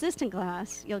bullet-resistant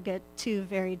glass, you'll get two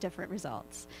very different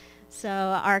results. So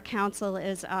our counsel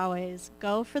is always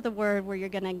go for the word where you're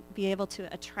going to be able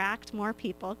to attract more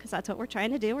people, because that's what we're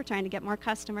trying to do. We're trying to get more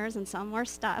customers and sell more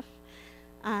stuff.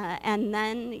 And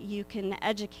then you can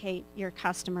educate your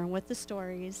customer with the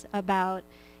stories about,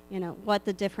 what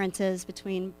the difference is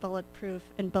between bulletproof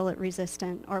and bullet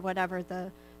resistant, or whatever the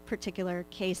particular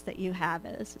case that you have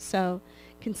is. So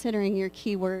considering your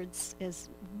keywords is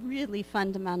really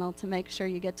fundamental to make sure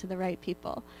you get to the right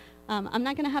people. I'm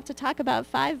not going to have to talk about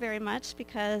 5 very much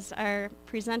because our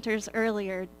presenters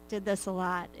earlier did this a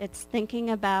lot. It's thinking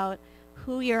about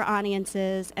who your audience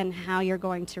is and how you're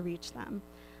going to reach them.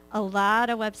 A lot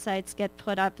of websites get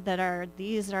put up that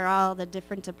these are all the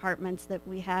different departments that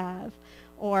we have,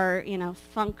 or,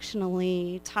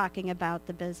 functionally talking about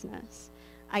the business.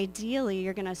 Ideally,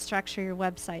 you're going to structure your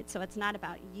website so it's not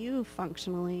about you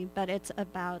functionally, but it's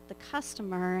about the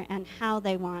customer and how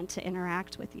they want to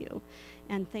interact with you.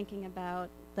 And thinking about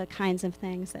the kinds of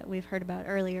things that we've heard about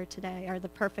earlier today are the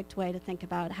perfect way to think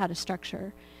about how to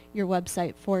structure your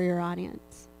website for your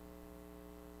audience.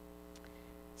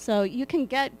 So you can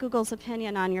get Google's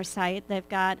opinion on your site. They've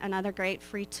got another great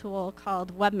free tool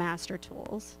called Webmaster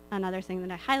Tools, another thing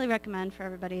that I highly recommend for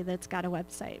everybody that's got a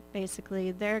website.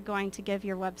 Basically, they're going to give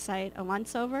your website a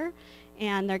once-over,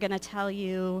 and they're going to tell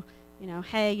you,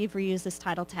 hey, you've reused this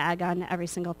title tag on every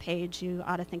single page. You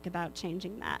ought to think about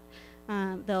changing that.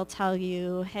 They'll tell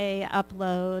you, hey,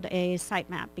 upload a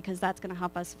sitemap because that's going to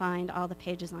help us find all the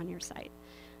pages on your site.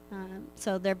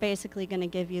 So they're basically going to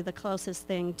give you the closest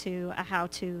thing to a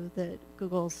how-to that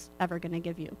Google's ever going to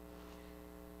give you.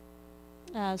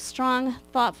 Strong,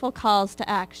 thoughtful calls to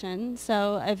action.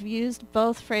 So I've used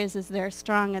both phrases there,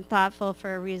 strong and thoughtful,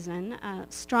 for a reason.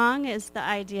 Strong is the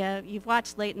idea, you've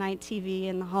watched late night TV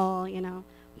and the whole,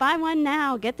 buy one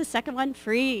now, get the second one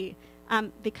free.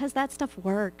 Because that stuff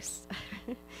works.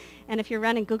 And if you're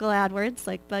running Google AdWords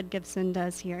like Bud Gibson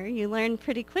does here, you learn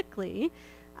pretty quickly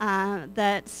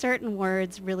that certain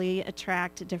words really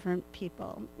attract different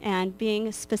people. And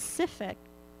being specific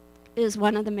is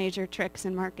one of the major tricks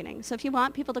in marketing. So if you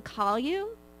want people to call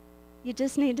you, you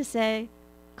just need to say,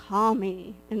 call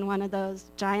me, in one of those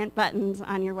giant buttons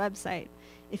on your website.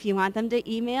 If you want them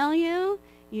to email you,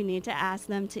 you need to ask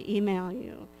them to email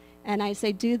you. And I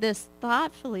say do this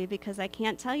thoughtfully because I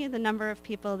can't tell you the number of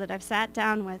people that I've sat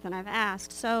down with and I've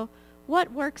asked, so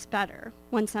what works better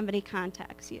when somebody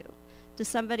contacts you? Does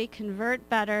somebody convert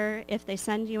better if they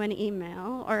send you an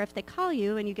email or if they call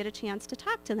you and you get a chance to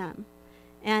talk to them?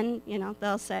 And,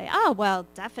 they'll say, oh, well,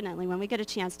 definitely. When we get a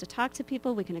chance to talk to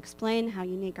people, we can explain how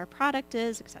unique our product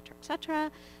is, et cetera, et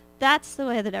cetera. That's the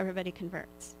way that everybody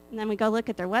converts. And then we go look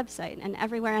at their website, and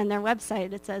everywhere on their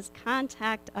website it says,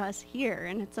 contact us here,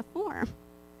 and it's a form.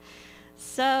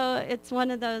 So it's one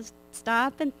of those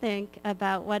stop and think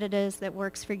about what it is that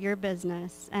works for your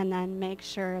business, and then make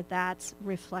sure that's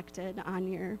reflected on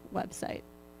your website.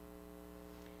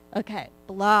 Okay,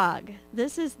 blog.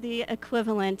 This is the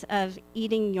equivalent of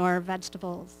eating your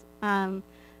vegetables.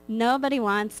 Nobody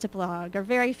wants to blog, or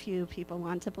very few people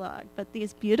want to blog, but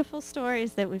these beautiful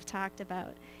stories that we've talked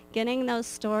about, getting those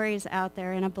stories out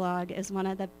there in a blog is one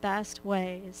of the best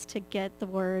ways to get the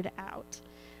word out.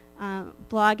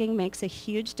 Blogging makes a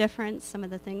huge difference. Some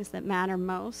of the things that matter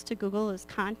most to Google is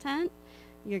content.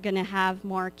 You're going to have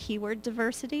more keyword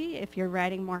diversity if you're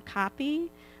writing more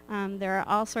copy. There are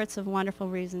all sorts of wonderful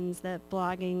reasons that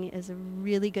blogging is a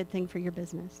really good thing for your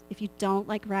business. If you don't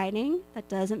like writing, that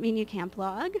doesn't mean you can't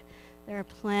blog. There are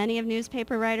plenty of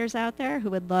newspaper writers out there who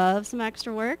would love some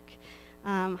extra work.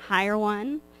 Hire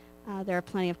one. There are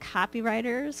plenty of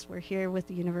copywriters. We're here with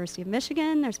the University of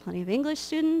Michigan. There's plenty of English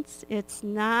students. It's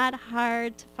not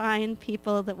hard to find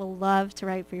people that will love to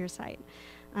write for your site.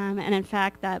 And in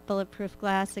fact, that bulletproof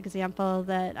glass example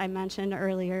that I mentioned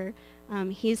earlier,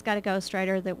 he's got a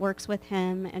ghostwriter that works with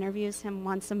him, interviews him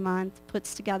once a month,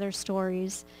 puts together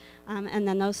stories, and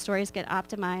then those stories get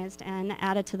optimized and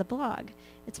added to the blog.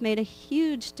 It's made a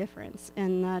huge difference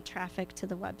in the traffic to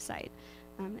the website.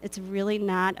 It's really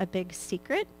not a big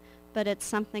secret, but it's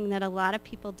something that a lot of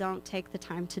people don't take the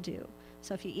time to do.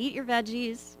 So if you eat your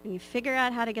veggies and you figure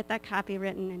out how to get that copy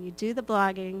written and you do the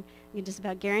blogging, you just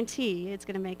about guarantee it's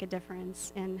going to make a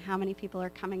difference in how many people are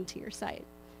coming to your site.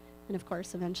 And of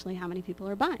course, eventually how many people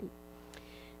are buying.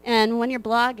 And when you're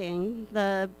blogging,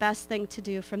 the best thing to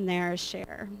do from there is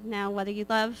share. Now, whether you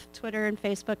love Twitter and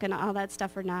Facebook and all that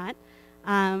stuff or not,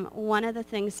 one of the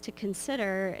things to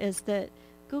consider is that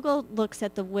Google looks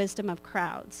at the wisdom of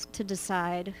crowds to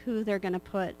decide who they're going to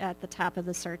put at the top of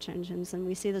the search engines. And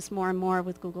we see this more and more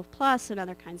with Google Plus and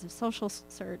other kinds of social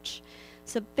search.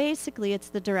 So basically, it's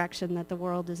the direction that the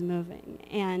world is moving.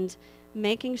 And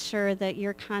making sure that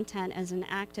your content is an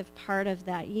active part of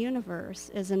that universe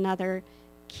is another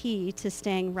key to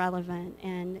staying relevant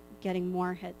and getting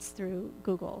more hits through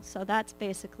Google. So that's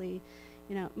basically,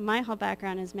 my whole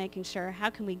background is making sure how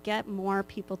can we get more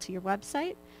people to your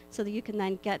website so that you can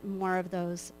then get more of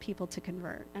those people to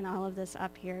convert. And all of this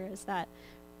up here is that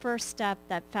first step,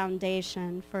 that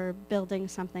foundation for building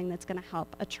something that's going to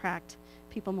help attract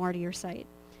people more to your site.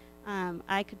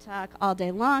 I could talk all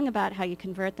day long about how you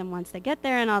convert them once they get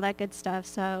there and all that good stuff.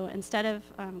 So instead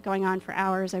of going on for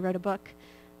hours, I wrote a book.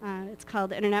 It's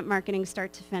called Internet Marketing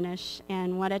Start to Finish.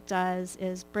 And what it does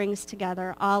is brings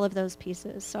together all of those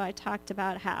pieces. So I talked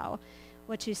about how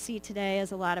what you see today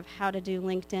is a lot of how to do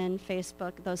LinkedIn,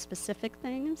 Facebook, those specific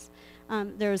things.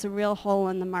 There's a real hole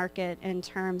in the market in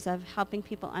terms of helping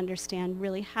people understand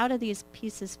really how do these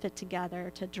pieces fit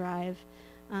together to drive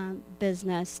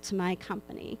business to my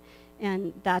company.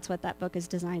 And that's what that book is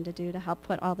designed to do, to help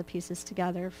put all the pieces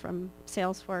together from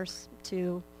Salesforce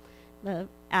to the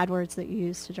AdWords that you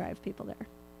use to drive people there.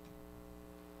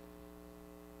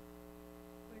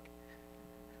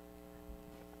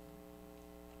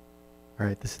 All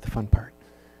right, this is the fun part.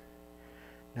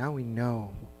 Now we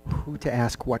know who to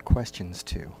ask what questions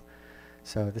to.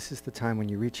 So this is the time when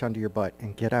you reach under your butt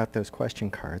and get out those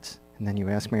question cards, and then you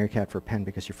ask Mary Cat for a pen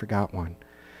because you forgot one.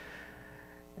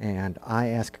 And I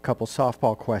ask a couple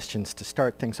softball questions to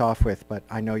start things off with, but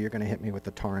I know you're going to hit me with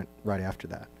the torrent right after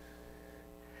that.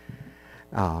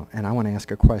 And I want to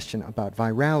ask a question about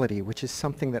virality, which is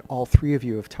something that all three of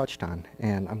you have touched on.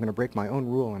 And I'm going to break my own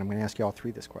rule, and I'm going to ask you all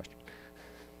three this question.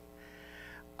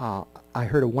 I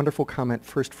heard a wonderful comment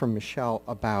first from Michelle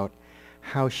about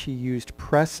how she used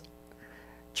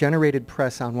generated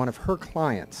press on one of her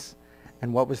clients,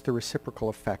 and what was the reciprocal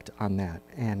effect on that.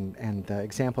 And the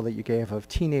example that you gave of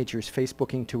teenagers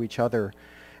Facebooking to each other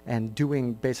and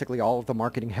doing basically all of the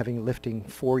marketing heavy lifting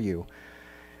for you.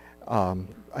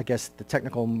 I guess the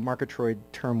technical marketroid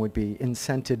term would be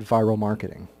incented viral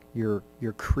marketing. You're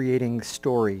creating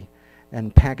story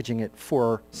and packaging it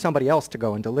for somebody else to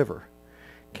go and deliver.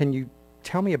 Can you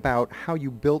tell me about how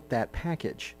you built that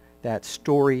package, that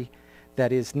story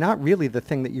that is not really the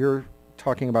thing that you're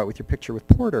talking about with your picture with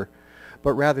Porter,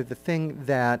 but rather the thing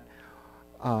that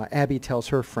Abby tells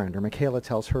her friend or Michaela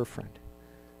tells her friend?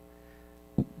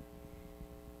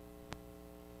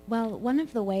 Well, one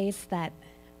of the ways that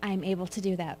I'm able to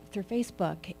do that through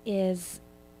Facebook is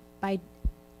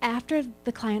after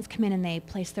the clients come in and they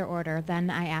place their order,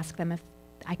 then I ask them if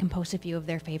I can post a few of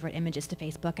their favorite images to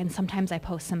Facebook, and sometimes I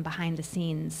post some behind the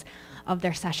scenes of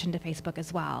their session to Facebook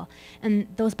as well. And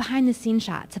those behind the scenes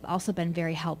shots have also been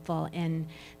very helpful in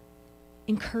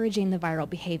encouraging the viral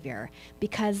behavior,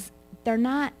 because they're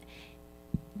not,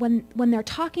 when they're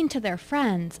talking to their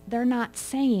friends, they're not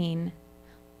saying,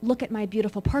 "Look at my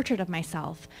beautiful portrait of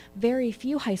myself." Very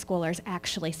few high schoolers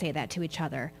actually say that to each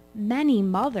other. Many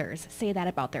mothers say that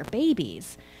about their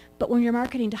babies. But when you're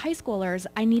marketing to high schoolers,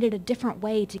 I needed a different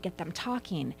way to get them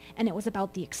talking, and it was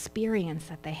about the experience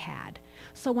that they had.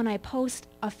 So when I post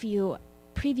a few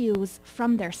previews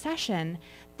from their session,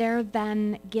 they're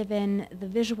then given the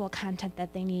visual content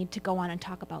that they need to go on and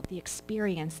talk about the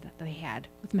experience that they had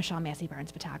with Michelle Massey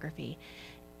Barnes photography.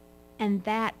 And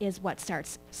that is what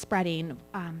starts spreading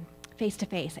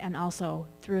face-to-face and also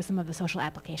through some of the social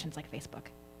applications like Facebook.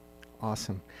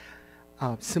 Awesome.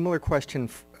 Similar question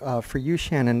for you,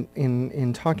 Shannon,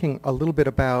 in talking a little bit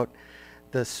about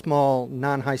the small,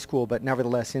 non-high school, but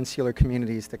nevertheless insular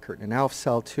communities that Curtin and Alf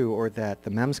sell to, or that the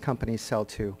MEMS companies sell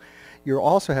to. You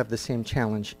also have the same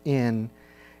challenge in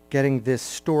getting this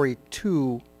story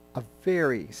to a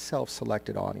very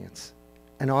self-selected audience,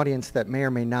 an audience that may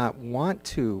or may not want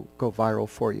to go viral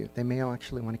for you. They may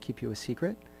actually want to keep you a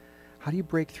secret. How do you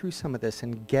break through some of this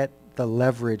and get the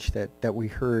leverage that we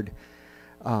heard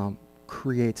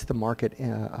creates the market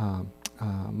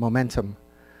momentum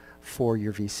for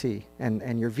your VC?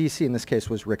 And your VC in this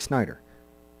case was Rick Snyder.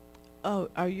 Oh,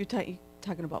 are you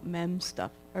talking about MEM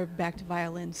stuff or back to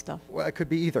violin stuff? Well, it could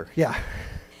be either, yeah.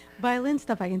 Violin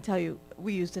stuff, I can tell you,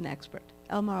 we used an expert.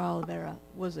 Elmar Oliveira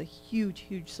was a huge,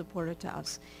 huge supporter to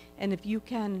us. And if you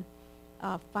can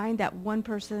find that one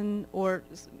person, or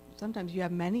sometimes you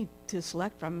have many to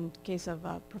select from. In case of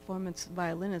performance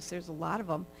violinists, there's a lot of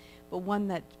them. But one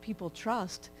that people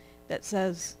trust that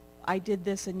says, I did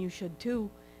this and you should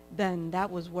too, then that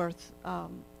was worth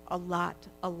a lot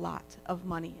of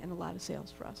money and a lot of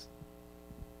sales for us.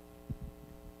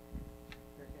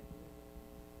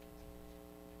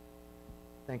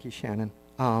 Thank you, Shannon.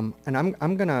 And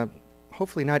I'm going to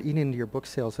hopefully not eat into your book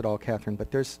sales at all, Catherine,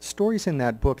 but there's stories in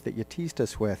that book that you teased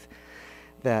us with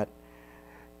that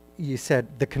you said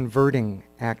the converting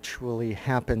actually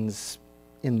happens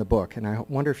in the book. And I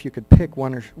wonder if you could pick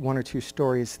one or two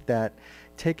stories that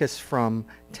take us from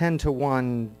 10 to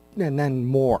 1 and then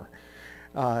more.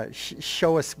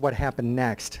 Show us what happened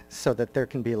next so that there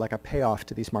can be like a payoff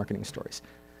to these marketing stories.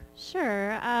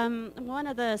 Sure. One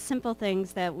of the simple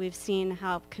things that we've seen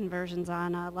help conversions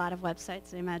on a lot of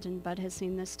websites, I imagine Bud has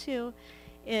seen this too,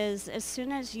 is as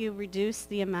soon as you reduce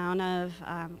the amount of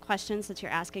questions that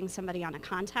you're asking somebody on a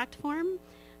contact form,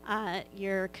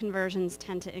 your conversions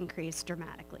tend to increase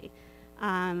dramatically.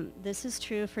 This is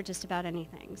true for just about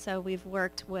anything. So we've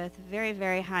worked with very,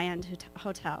 very high-end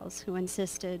hotels who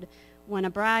insisted when a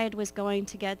bride was going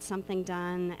to get something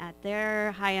done at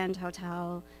their high-end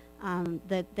hotel,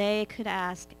 that they could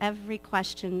ask every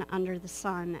question under the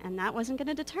sun, and that wasn't going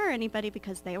to deter anybody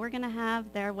because they were going to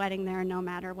have their wedding there no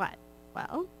matter what.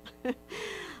 Well,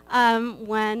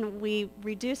 when we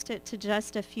reduced it to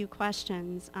just a few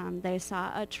questions, they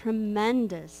saw a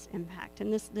tremendous impact,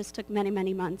 and this took many,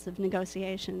 many months of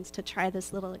negotiations to try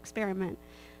this little experiment.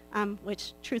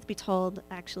 Which, truth be told,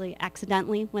 actually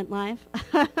accidentally went live.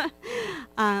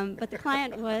 But the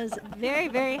client was very,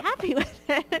 very happy with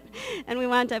it, and we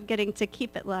wound up getting to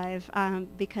keep it live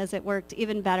because it worked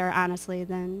even better, honestly,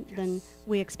 than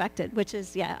we expected, which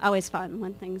is, yeah, always fun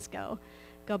when things go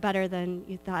better than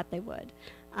you thought they would.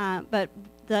 But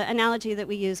the analogy that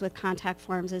we use with contact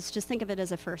forms is just think of it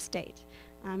as a first date.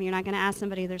 You're not going to ask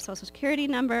somebody their social security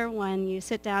number when you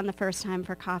sit down the first time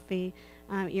for coffee.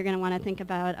 You're going to want to think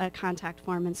about a contact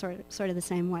form in sort of the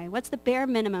same way. What's the bare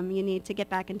minimum you need to get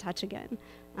back in touch again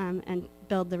and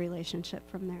build the relationship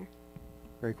from there?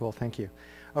 Very cool, thank you.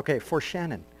 Okay, for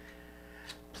Shannon,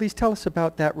 please tell us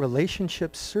about that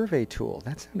relationship survey tool.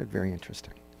 That sounded very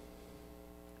interesting.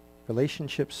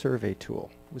 Relationship survey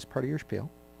tool was part of your spiel.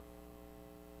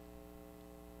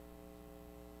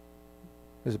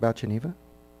 It was about Geneva?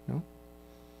 No?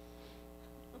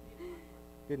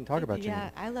 We didn't talk about Yeah,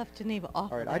 Geneva. I left Geneva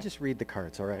off. All right, of I that. just read the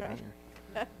cards, all right?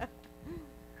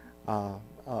 Right.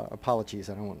 Apologies,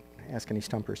 I don't want to ask any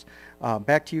stumpers.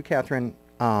 Back to you, Catherine.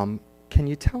 Can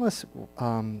you tell us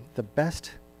the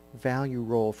best value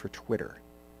role for Twitter,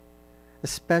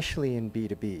 especially in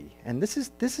B2B? And this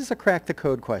is a crack the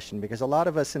code question, because a lot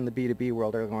of us in the B2B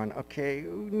world are going, okay,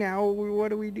 now what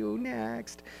do we do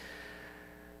next?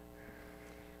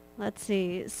 Let's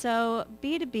see. So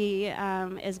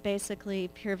B2B is basically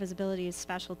pure visibility's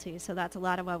specialty. So that's a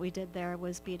lot of what we did there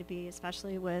was B2B,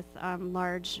 especially with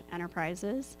large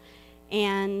enterprises.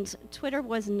 And Twitter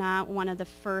was not one of the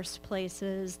first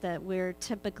places that we're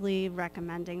typically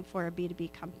recommending for a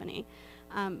B2B company.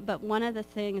 But one of the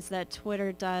things that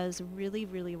Twitter does really,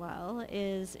 really well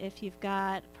is if you've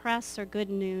got press or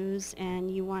good news and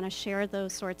you want to share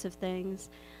those sorts of things,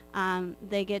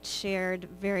 they get shared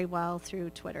very well through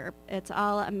Twitter. It's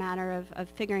all a matter of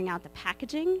figuring out the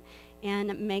packaging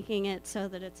and making it so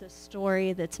that it's a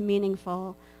story that's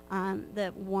meaningful,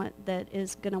 that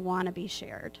is going to want to be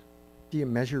shared. Do you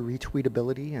measure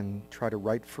retweetability and try to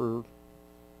write for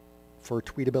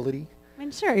tweetability? I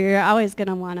mean, sure, you're always going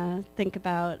to want to think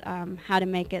about how to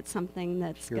make it something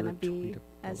that's going to be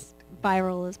as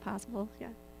viral as possible. Yeah.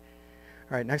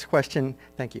 All right, next question.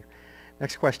 Thank you.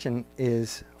 Next question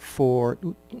is for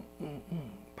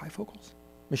bifocals.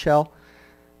 Michelle,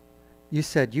 you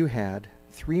said you had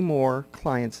 3 more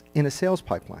clients in a sales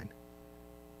pipeline.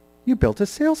 You built a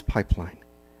sales pipeline.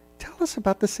 Tell us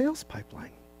about the sales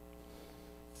pipeline.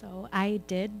 So I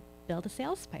did build a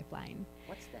sales pipeline.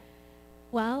 What's that?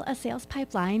 Well, a sales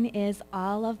pipeline is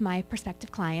all of my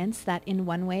prospective clients that in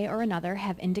one way or another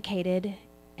have indicated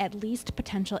at least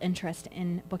potential interest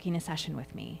in booking a session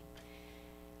with me.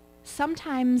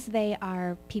 Sometimes they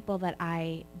are people that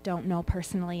I don't know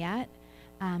personally yet.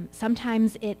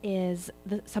 Sometimes it is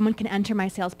someone can enter my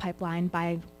sales pipeline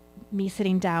by me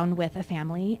sitting down with a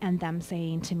family and them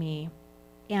saying to me,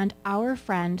 and our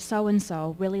friend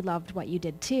so-and-so really loved what you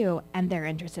did too, and they're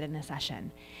interested in a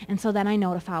session. And so then I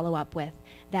know to follow up with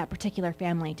that particular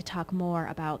family to talk more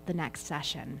about the next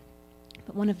session.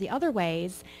 But one of the other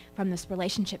ways from this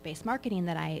relationship-based marketing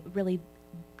that I really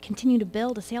continue to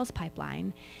build a sales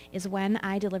pipeline is when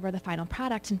I deliver the final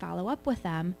product and follow up with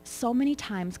them. So many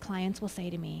times clients will say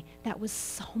to me, that was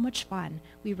so much fun.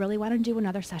 We really want to do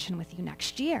another session with you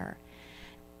next year.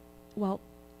 Well,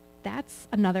 that's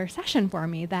another session for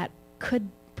me that could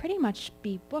pretty much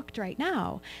be booked right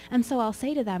now. And so I'll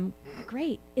say to them,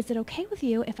 great, is it okay with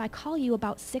you if I call you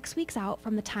about 6 weeks out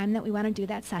from the time that we want to do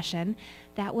that session?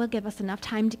 That will give us enough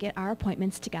time to get our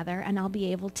appointments together, and I'll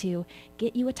be able to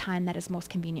get you a time that is most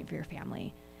convenient for your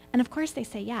family. And of course they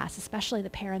say yes, especially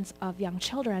the parents of young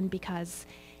children, because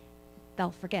they'll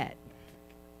forget.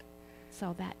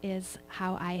 So that is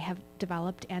how I have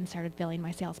developed and started filling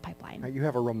my sales pipeline. You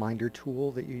have a reminder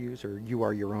tool that you use, or you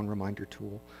are your own reminder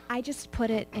tool? I just put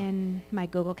it in my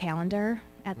Google Calendar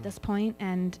at this point,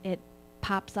 and it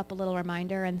pops up a little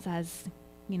reminder and says,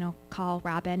 you know, call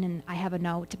Robin, and I have a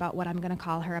note about what I'm going to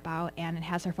call her about, and it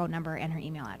has her phone number and her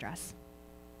email address.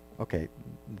 Okay,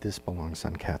 this belongs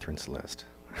on Catherine's list.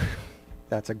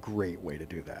 That's a great way to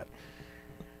do that.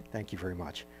 Thank you very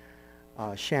much.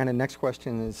 Shannon, next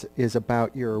question is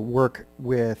about your work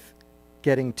with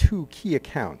getting 2 key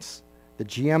accounts, the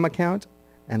GM account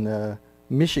and the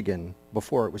Michigan,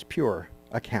 before it was Pure,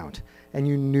 account. And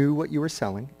you knew what you were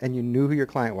selling, and you knew who your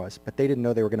client was, but they didn't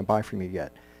know they were going to buy from you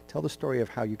yet. Tell the story of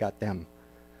how you got them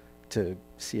to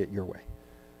see it your way.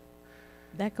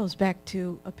 That goes back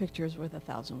to a picture is worth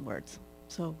 1,000 words.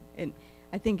 So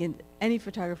I think in any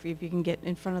photography, if you can get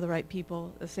in front of the right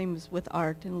people, the same as with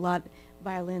art and a lot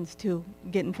violins too,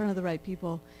 get in front of the right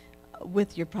people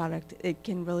with your product, it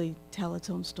can really tell its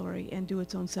own story and do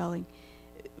its own selling.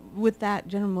 With that,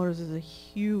 General Motors is a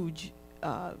huge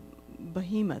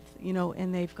behemoth, you know,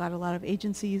 and they've got a lot of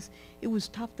agencies. It was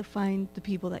tough to find the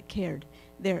people that cared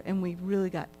there, and we really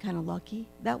got kind of lucky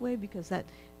that way because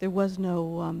there was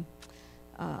no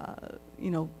you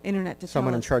know, internet to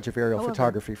Someone tell in us. charge of aerial However,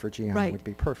 photography for GM right. would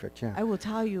be perfect, yeah. I will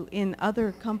tell you, in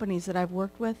other companies that I've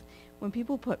worked with, when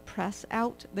people put press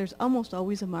out, there's almost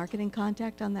always a marketing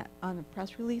contact on a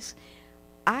press release.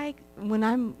 When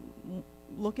I'm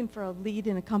looking for a lead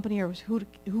in a company or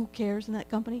who cares in that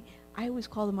company, I always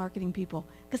call the marketing people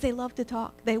because they love to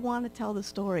talk. They want to tell the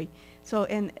story. So,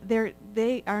 and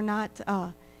they are not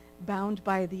bound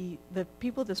by the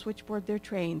people at the switchboard. They're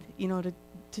trained, you know, to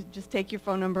just take your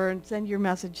phone number and send your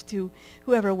message to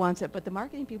whoever wants it. But the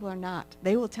marketing people are not.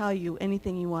 They will tell you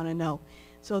anything you want to know.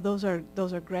 So those are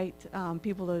great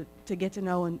people to get to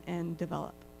know and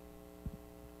develop.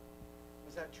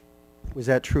 Was that Was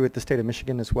that true at the state of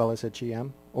Michigan as well as at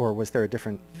GM, or was there a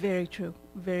different? Very true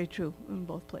in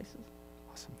both places.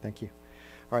 Awesome, thank you.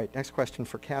 All right, next question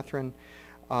for Catherine.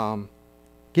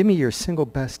 Give me your single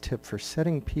best tip for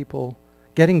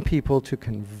getting people to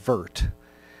convert.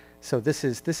 So this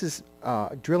is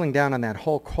drilling down on that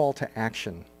whole call to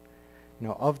action. You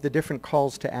know, of the different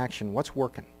calls to action, what's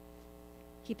working?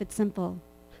 Keep it simple.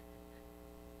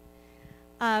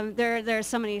 There are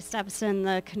so many steps in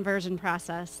the conversion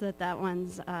process that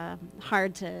one's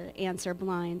hard to answer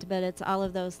blind, but it's all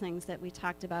of those things that we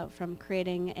talked about, from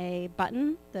creating a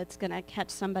button that's going to catch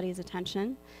somebody's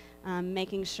attention,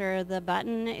 making sure the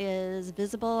button is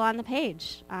visible on the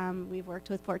page. We've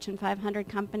worked with Fortune 500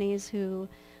 companies who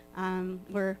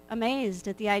were amazed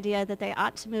at the idea that they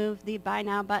ought to move the Buy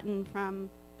Now button from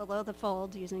below the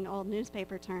fold, using old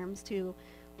newspaper terms, to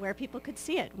where people could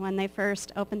see it when they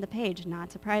first opened the page.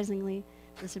 Not surprisingly,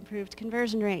 this improved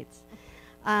conversion rates.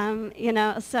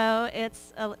 So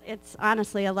it's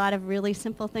honestly a lot of really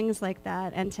simple things like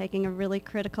that, and taking a really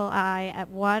critical eye at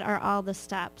what are all the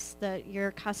steps that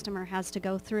your customer has to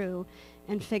go through,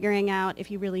 and figuring out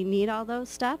if you really need all those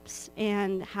steps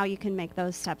and how you can make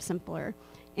those steps simpler,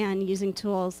 and using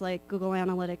tools like Google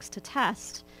Analytics to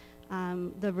test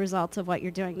the results of what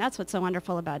you're doing. That's what's so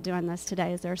wonderful about doing this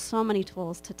today, is there are so many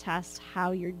tools to test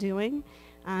how you're doing.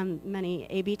 Many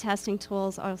A/B testing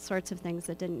tools, all sorts of things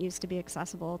that didn't used to be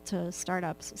accessible to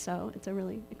startups. So it's a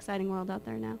really exciting world out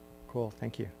there now. Cool,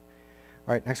 thank you.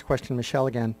 All right, next question, Michelle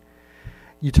again.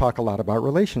 You talk a lot about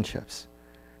relationships.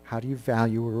 How do you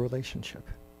value a relationship?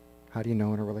 How do you know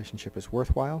when a relationship is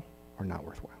worthwhile or not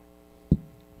worthwhile?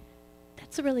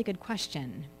 That's a really good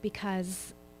question,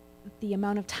 because the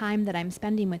amount of time that I'm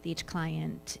spending with each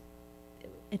client,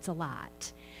 it's a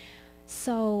lot.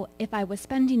 So if I was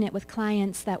spending it with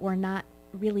clients that were not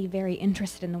really very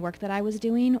interested in the work that I was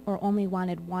doing, or only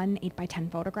wanted one 8x10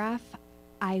 photograph,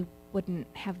 I wouldn't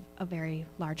have a very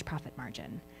large profit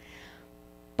margin.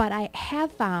 But I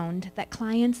have found that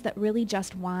clients that really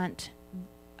just want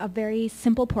a very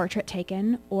simple portrait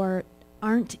taken, or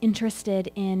aren't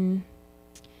interested in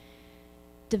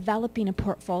developing a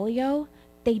portfolio,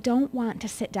 they don't want to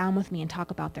sit down with me and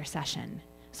talk about their session.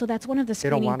 So that's one of the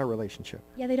screening... They don't want a relationship.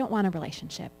 Yeah, they don't want a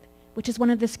relationship, which is one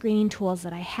of the screening tools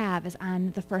that I have. Is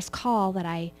on the first call that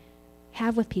I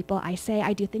have with people, I say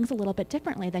I do things a little bit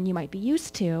differently than you might be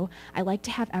used to. I like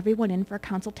to have everyone in for a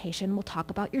consultation. We'll talk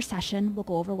about your session. We'll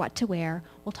go over what to wear.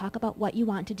 We'll talk about what you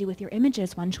want to do with your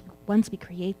images once we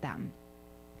create them.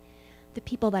 The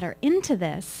people that are into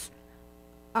this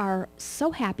are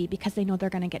so happy because they know they're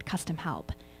going to get custom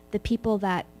help. The people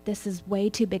that this is way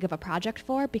too big of a project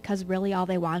for, because really all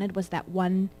they wanted was that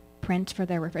one print for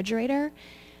their refrigerator,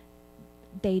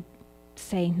 they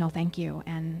say no thank you,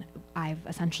 and I've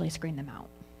essentially screened them out.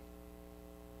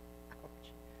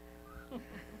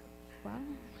 Well,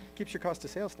 Keeps your cost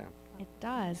of sales down. it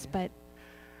does, but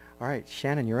All right,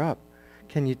 Shannon, you're up.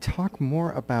 Can you talk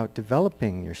more about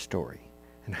developing your story?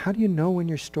 And how do you know when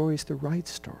your story is the right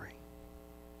story?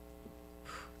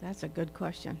 That's a good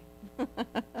question.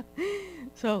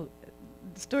 So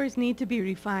stories need to be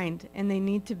refined, and they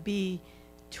need to be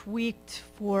tweaked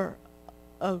for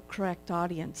a correct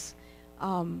audience.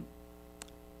 And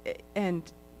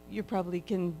you probably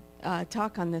can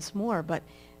talk on this more, but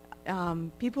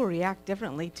people react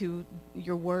differently to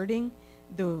your wording,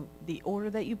 the order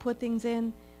that you put things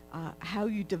in, how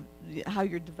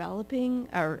you're developing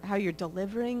or how you're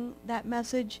delivering that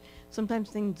message. Sometimes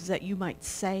things that you might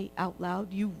say out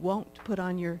loud, you won't put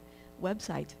on your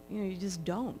website. You just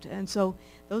don't. And so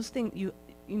those things,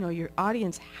 your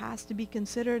audience has to be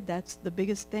considered. That's the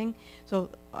biggest thing. So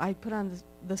I put on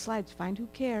the slides, find who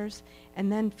cares,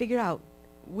 and then figure out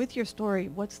with your story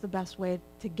what's the best way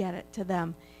to get it to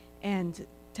them, and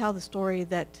tell the story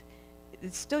that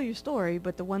it's still your story,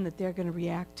 but the one that they're going to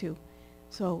react to.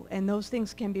 So, and those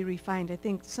things can be refined. I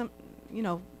think some,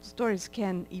 stories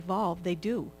can evolve. They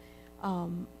do.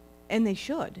 And they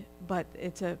should, but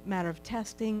it's a matter of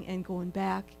testing and going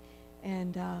back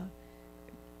and,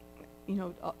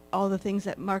 all the things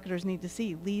that marketers need to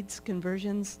see. Leads,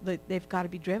 conversions, they've got to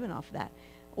be driven off that.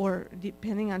 Or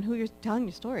depending on who you're telling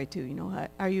your story to,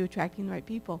 are you attracting the right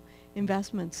people?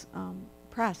 Investments,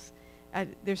 press.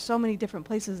 There's so many different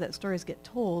places that stories get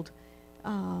told.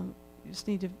 You just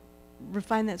need to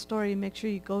refine that story and make sure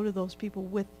you go to those people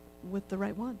with the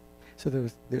right one. So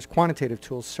there's quantitative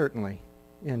tools, certainly,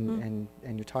 and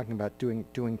you're talking about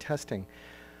doing testing.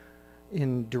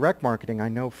 In direct marketing, I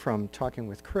know from talking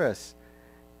with Chris,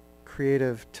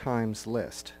 creative times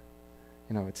list.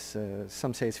 It's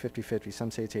some say it's 50-50,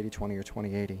 some say it's 80-20 or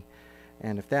 20-80.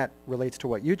 And if that relates to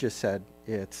what you just said,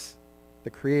 it's The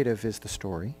creative is the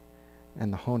story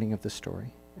and the honing of the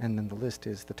story, and then the list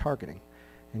is the targeting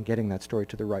and getting that story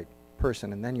to the right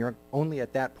person. And then you're only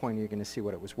at that point you're going to see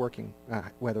what it was working,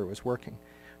 whether it was working.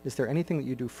 Is there anything that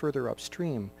you do further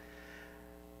upstream,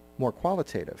 more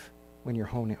qualitative, when you're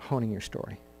honing your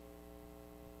story?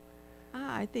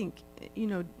 I think,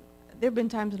 there have been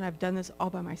times when I've done this all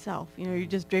by myself. You're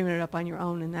just dreaming it up on your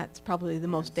own, and that's probably the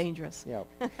most dangerous. Yeah,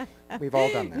 we've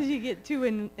all done that. Because you get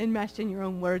too enmeshed in your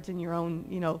own words and your own,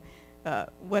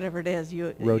 whatever it is. You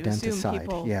assume Rodenticide,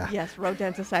 people. yeah. Yes,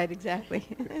 rodenticide, exactly.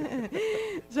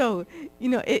 So,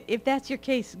 if that's your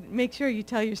case, make sure you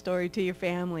tell your story to your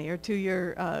family or to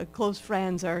your close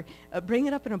friends, or bring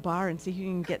it up in a bar and see who you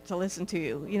can get to listen to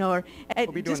you, or We'll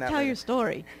be doing just that tell later. your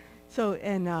story. So,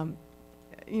 and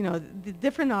the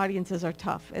different audiences are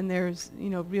tough, and there's,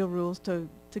 real rules to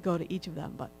go to each of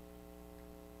them, but.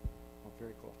 Oh,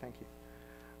 very cool. Thank you.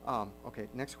 Okay,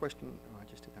 next question. Oh, I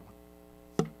just did that one.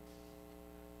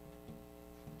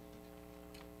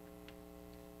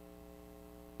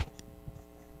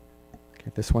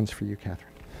 Okay, this one's for you,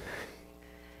 Catherine.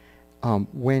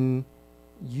 When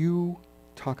you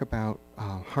talk about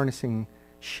harnessing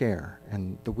share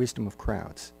and the wisdom of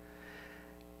crowds,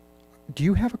 do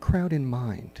you have a crowd in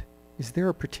mind? Is there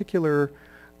a particular,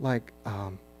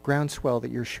 groundswell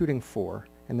that you're shooting for?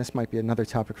 And this might be another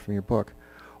topic from your book.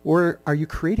 Or are you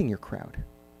creating your crowd?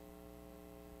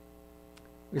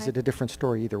 Is it a different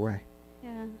story either way?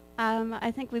 Yeah,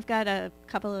 I think we've got a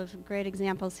couple of great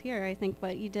examples here. I think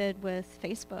what you did with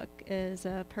Facebook is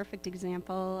a perfect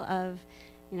example of,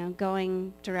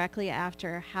 going directly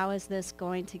after how is this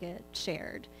going to get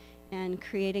shared, and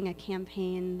creating a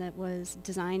campaign that was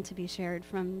designed to be shared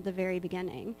from the very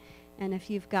beginning. And if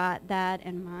you've got that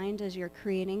in mind as you're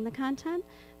creating the content,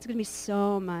 it's going to be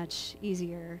so much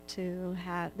easier to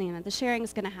have, the sharing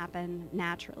is going to happen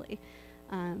naturally.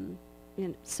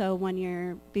 So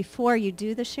before you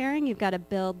do the sharing, you've got to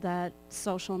build that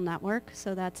social network.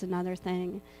 So that's another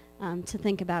thing to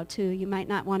think about too. You might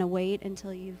not want to wait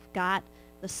until you've got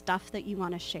the stuff that you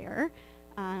want to share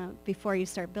before you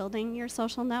start building your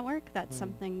social network. That's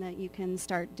something that you can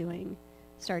start doing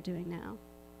now.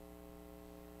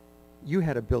 You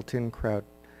had a built-in crowd,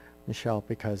 Michelle,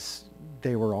 because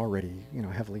they were already,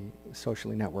 heavily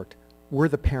socially networked. Were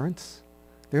the parents?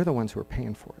 They're the ones who are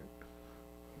paying for it.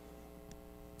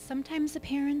 Sometimes the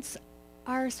parents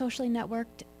are socially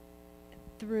networked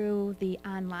through the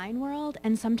online world,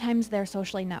 and sometimes they're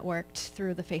socially networked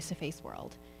through the face-to-face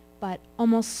world. But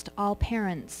almost all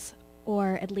parents,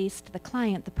 or at least the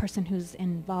client, the person who's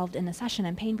involved in the session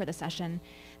and paying for the session,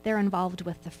 they're involved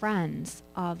with the friends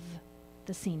of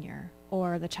the senior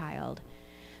or the child.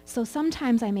 So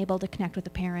sometimes I'm able to connect with the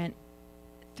parent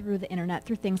through the internet,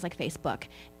 through things like Facebook,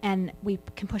 and we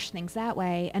can push things that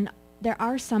way. And there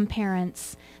are some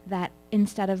parents that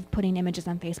instead of putting images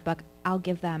on Facebook, I'll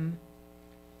give them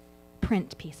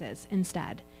print pieces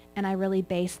instead. And I really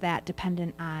base that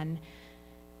dependent on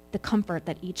the comfort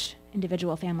that each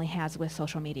individual family has with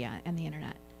social media and the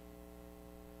internet.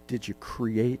 Did you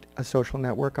create a social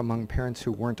network among parents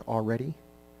who weren't already?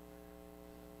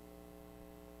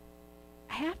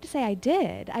 I have to say I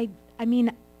did.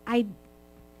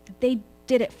 They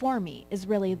did it for me is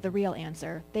really the real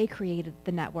answer. They created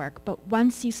the network. But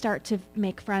once you start to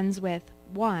make friends with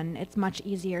one, it's much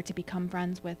easier to become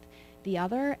friends with the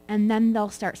other, and then they'll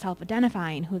start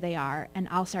self-identifying who they are, and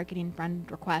I'll start getting friend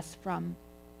requests from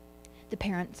the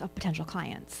parents of potential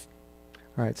clients.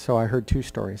 All right, so I heard two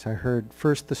stories. I heard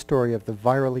first the story of the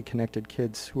virally connected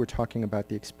kids who were talking about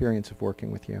the experience of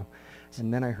working with you.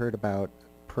 And then I heard about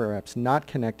perhaps not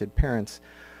connected parents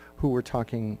who were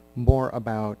talking more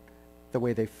about the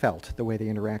way they felt, the way they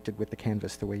interacted with the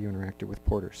canvas, the way you interacted with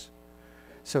porters.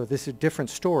 So this is different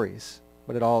stories,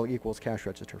 but it all equals cash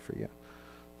register for you.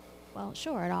 Well,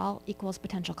 sure, it all equals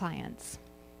potential clients.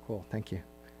 Cool, thank you.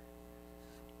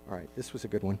 All right, this was a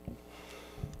good one.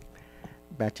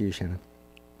 Back to you, Shannon.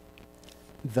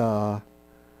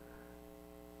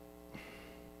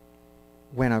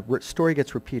 When a story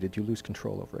gets repeated, you lose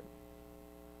control over it.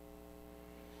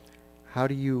 How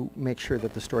do you make sure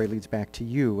that the story leads back to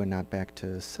you and not back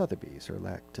to Sotheby's or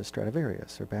back to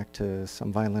Stradivarius or back to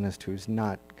some violinist who's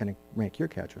not going to make your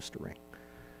cash register ring?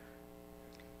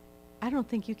 I don't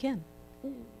think you can.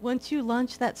 Once you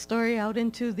launch that story out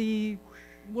into the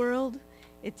world,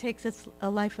 it takes a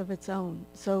life of its own.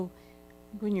 So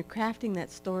when you're crafting that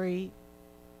story,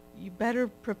 you better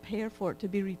prepare for it to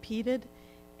be repeated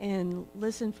and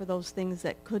listen for those things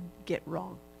that could get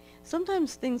wrong.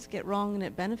 Sometimes things get wrong and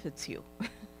it benefits you.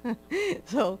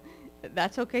 So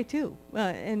That's okay too.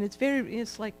 And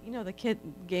it's like, the kid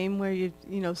game where you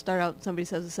start out, somebody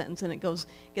says a sentence and it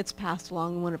gets passed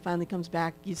along, and when it finally comes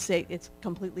back, you say it's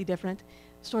completely different.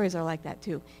 Stories are like that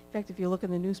too. In fact, if you look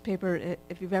in the newspaper,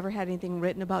 if you've ever had anything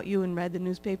written about you and read the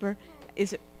newspaper,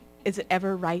 is it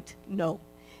ever right? No.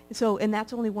 So, and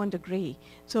that's only 1 degree.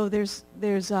 So there's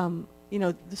the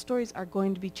stories are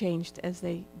going to be changed as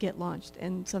they get launched,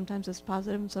 and sometimes it's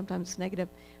positive and sometimes it's negative.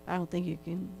 But I don't think you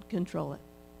can control it.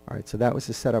 All right, so that was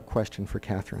a setup question for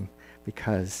Catherine,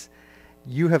 because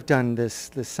you have done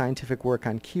this scientific work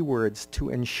on keywords to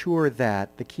ensure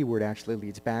that the keyword actually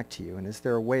leads back to you. And is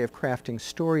there a way of crafting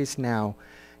stories now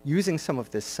using some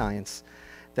of this science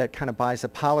that kind of buys a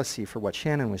policy for what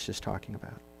Shannon was just talking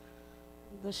about?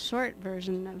 The short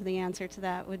version of the answer to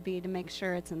that would be to make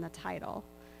sure it's in the title.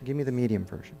 Give me the medium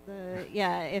version.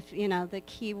 If the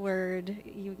keyword,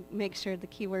 you make sure the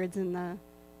keyword's in the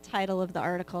title of the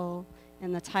article,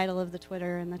 in the title of the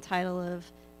Twitter, in the title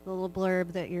of the little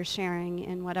blurb that you're sharing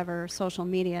in whatever social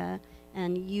media,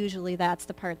 and usually that's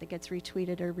the part that gets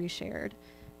retweeted or reshared.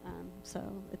 So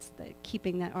it's the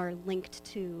keeping that, or linked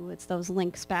to, it's those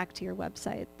links back to your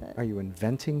website. Are you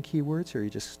inventing keywords, or are you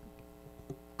just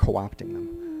co-opting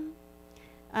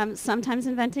them? Sometimes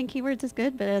inventing keywords is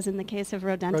good, but as in the case of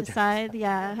rodenticide,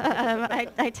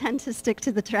 I tend to stick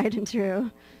to the tried and true.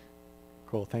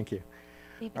 Cool, thank you.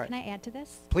 David, All right. can I add to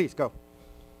this? Please, go.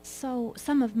 So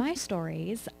some of my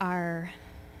stories are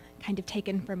kind of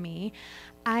taken from me.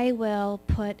 I will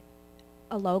put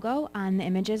a logo on the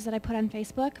images that I put on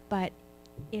Facebook, but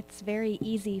it's very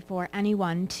easy for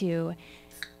anyone to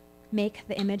make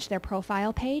the image their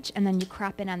profile page, and then you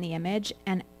crop in on the image,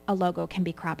 and a logo can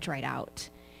be cropped right out.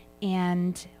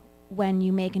 And when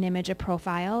you make an image a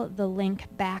profile, the link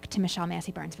back to Michelle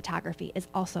Massey Barnes Photography is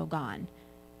also gone,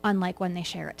 unlike when they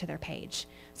share it to their page.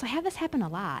 So I have this happen a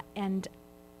lot, and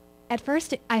at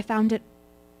first I found it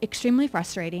extremely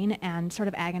frustrating and sort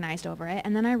of agonized over it,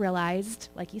 and then I realized,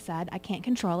 like you said, I can't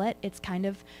control it. It's kind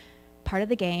of part of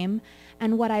the game.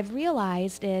 And what I've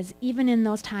realized is, even in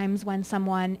those times when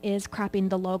someone is cropping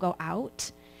the logo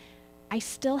out, I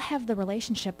still have the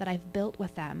relationship that I've built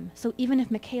with them. So even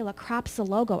if Michaela crops the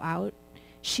logo out,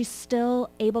 she's still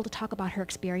able to talk about her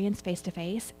experience face to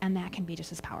face, and that can be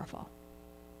just as powerful.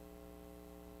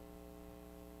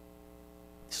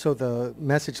 So the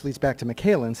message leads back to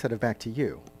Michaela instead of back to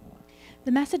you.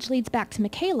 The message leads back to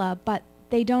Michaela, but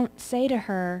they don't say to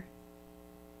her,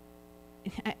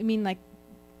 I mean, like,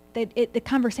 the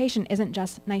conversation isn't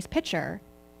just nice picture.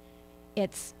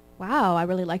 It's, wow, I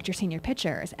really liked your senior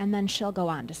pictures. And then she'll go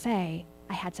on to say,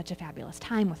 I had such a fabulous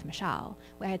time with Michelle.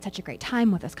 I had such a great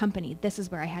time with this company. This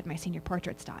is where I had my senior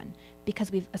portraits done.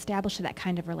 Because we've established that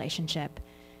kind of relationship.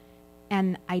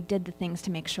 And I did the things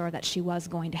to make sure that she was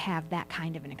going to have that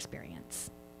kind of an experience.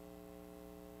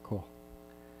 Cool.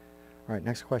 All right,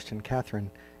 next question. Catherine,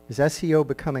 is SEO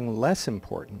becoming less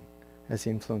important as the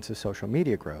influence of social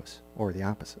media grows, or the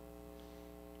opposite?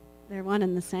 They're one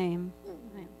and the same.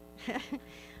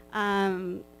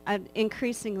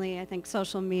 Increasingly, I think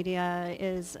social media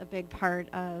is a big part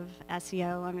of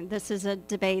SEO. I mean, this is a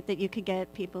debate that you could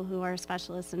get people who are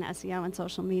specialists in SEO and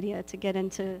social media to get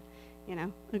into,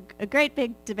 a great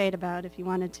big debate about if you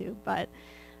wanted to. But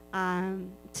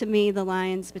to me, the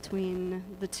lines between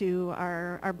the two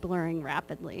are blurring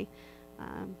rapidly,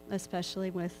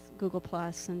 especially with Google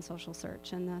Plus and social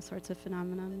search and the sorts of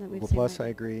phenomenon that we've Google seen. Plus, I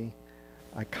agree.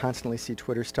 I constantly see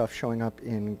Twitter stuff showing up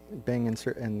in Bing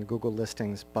and Google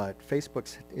listings, but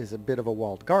Facebook's is a bit of a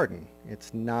walled garden.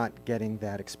 It's not getting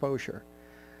that exposure.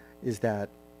 Is that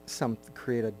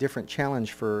create a different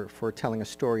challenge for telling a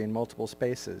story in multiple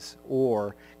spaces,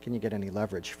 or can you get any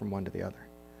leverage from one to the other?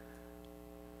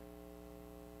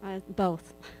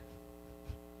 Both.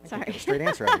 I Sorry. can't get a straight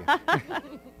answer out of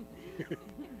you.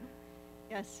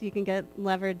 Yes, you can get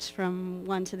leverage from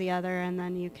one to the other, and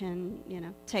then you can,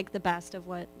 take the best of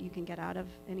what you can get out of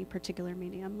any particular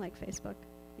medium like Facebook.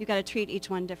 You've got to treat each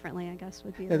one differently, I guess,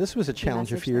 would be Yeah, this was a the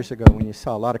challenge a message few years there. ago when you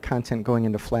saw a lot of content going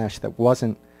into Flash that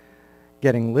wasn't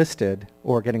getting listed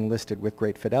or getting listed with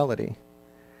great fidelity.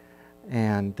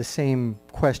 And the same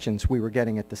questions we were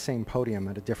getting at the same podium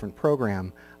at a different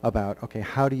program about, okay,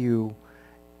 how do you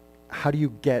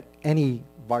get any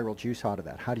viral juice out of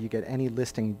that? How do you get any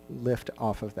listing lift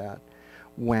off of that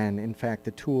when, in fact,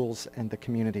 the tools and the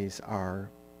communities are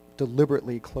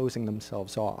deliberately closing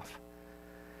themselves off?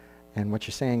 And what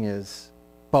you're saying is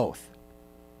both.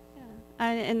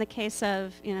 Yeah. In the case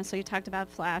of, so you talked about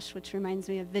Flash, which reminds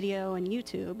me of video and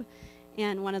YouTube.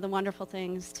 And one of the wonderful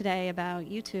things today about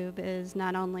YouTube is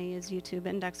not only is YouTube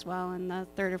indexed well and the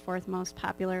third or fourth most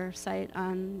popular site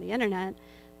on the internet,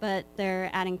 but they're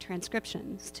adding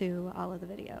transcriptions to all of the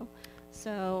video.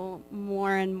 So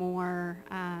more and more,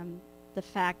 the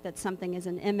fact that something is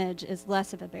an image is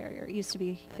less of a barrier. It used to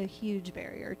be a huge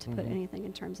barrier to put anything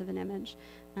in terms of an image,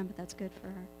 but that's good for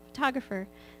a photographer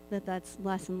that that's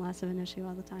less and less of an issue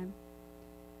all the time.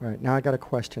 Right. Now I got a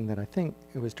question that I think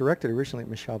it was directed originally at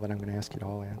Michelle, but I'm going to ask you to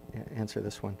all answer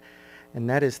this one. And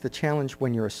that is the challenge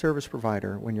when you're a service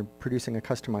provider, when you're producing a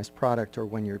customized product or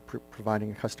when you're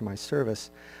providing a customized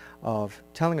service, of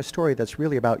telling a story that's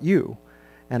really about you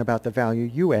and about the value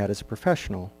you add as a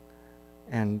professional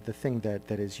and the thing that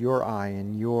is your eye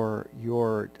and your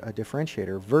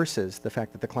differentiator versus the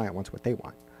fact that the client wants what they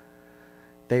want.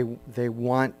 They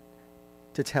want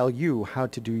to tell you how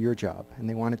to do your job, and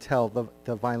they want to tell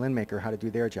the violin maker how to do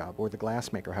their job, or the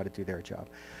glass maker how to do their job.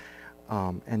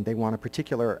 And they want a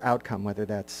particular outcome, whether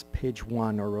that's page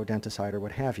 1 or rodenticide or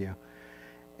what have you.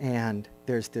 And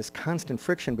there's this constant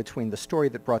friction between the story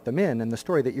that brought them in and the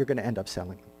story that you're going to end up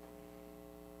selling them.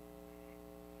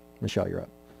 Michelle, you're up.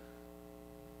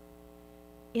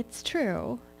 It's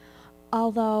true,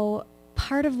 although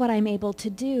part of what I'm able to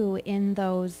do in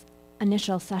those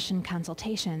initial session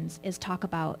consultations is talk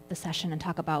about the session and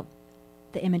talk about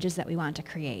the images that we want to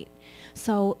create.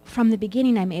 So from the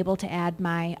beginning, I'm able to add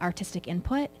my artistic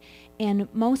input, and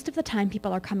most of the time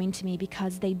people are coming to me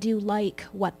because they do like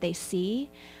what they see.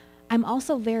 I'm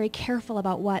also very careful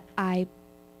about what I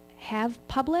have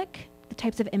public, the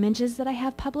types of images that I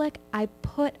have public. I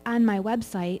put on my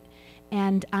website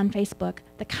and on Facebook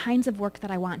the kinds of work that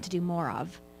I want to do more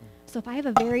of. So if I have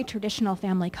a very traditional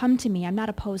family come to me, I'm not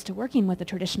opposed to working with a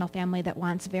traditional family that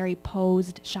wants very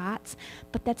posed shots,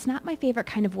 but that's not my favorite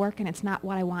kind of work and it's not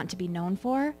what I want to be known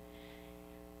for.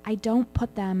 I don't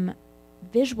put them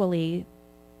visually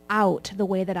out the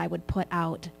way that I would put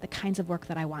out the kinds of work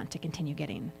that I want to continue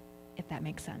getting, if that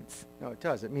makes sense. No, it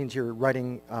does. It means you're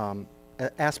writing an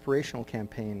aspirational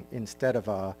campaign instead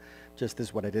of just this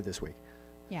is what I did this week.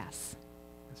 Yes.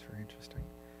 That's very interesting.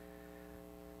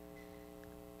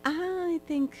 I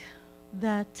think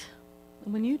that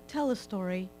when you tell a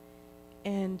story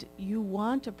and you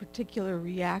want a particular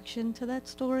reaction to that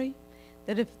story,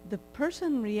 that if the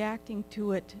person reacting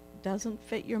to it doesn't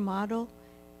fit your model,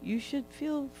 you should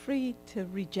feel free to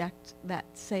reject that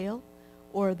sale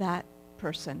or that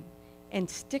person and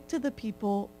stick to the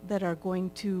people that are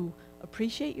going to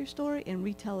appreciate your story and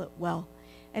retell it well.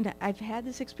 And I've had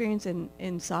this experience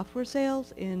in software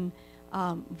sales, in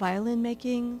violin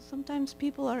making. Sometimes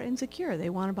people are insecure. They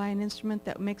want to buy an instrument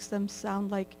that makes them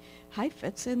sound like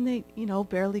Heifetz, and they,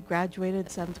 barely graduated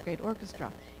 7th grade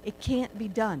orchestra. It can't be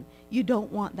done. You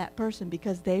don't want that person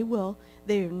because they're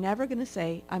never going to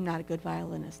say, I'm not a good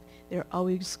violinist. They're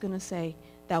always going to say,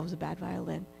 that was a bad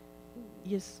violin.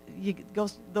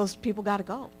 Those people got to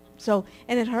go. So,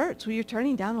 and it hurts when you're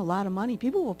turning down a lot of money.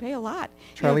 People will pay a lot.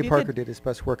 Charlie Parker did his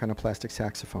best work on a plastic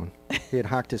saxophone. He had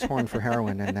hocked his horn for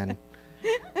heroin and then...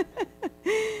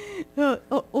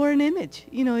 or an image.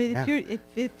 Yeah.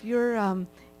 If you're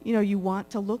you want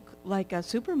to look like a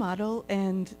supermodel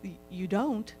and you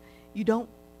don't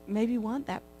maybe want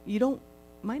that.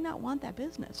 Might not want that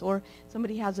business. Or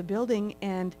somebody has a building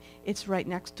and it's right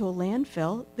next to a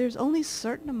landfill. There's only a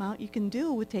certain amount you can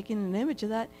do with taking an image of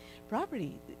that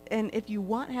property. And if you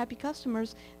want happy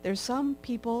customers, there's some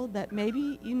people that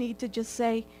maybe you need to just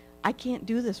say, I can't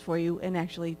do this for you, and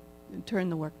actually turn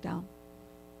the work down.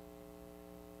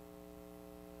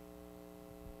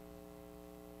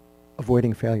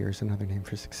 Avoiding failure is another name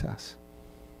for success.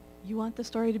 You want the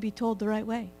story to be told the right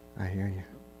way. I hear you.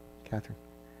 Catherine?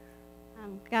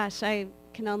 Gosh, I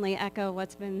can only echo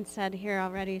what's been said here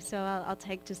already, so I'll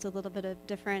take just a little bit of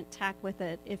different tack with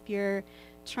it. If you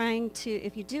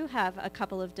do have a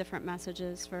couple of different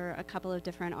messages for a couple of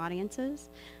different audiences,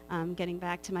 getting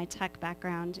back to my tech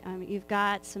background, you've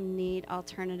got some neat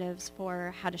alternatives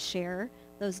for how to share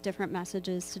those different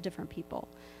messages to different people.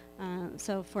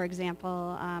 So for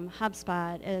example,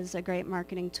 HubSpot is a great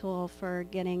marketing tool for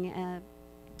getting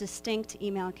distinct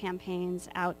email campaigns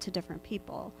out to different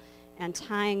people and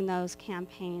tying those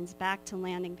campaigns back to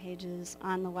landing pages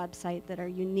on the website that are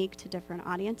unique to different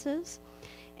audiences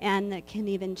and that can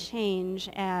even change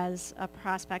as a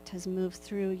prospect has moved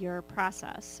through your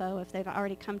process. So if they've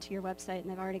already come to your website and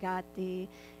they've already got the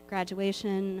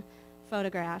graduation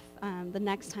photograph, the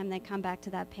next time they come back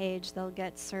to that page, they'll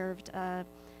get served a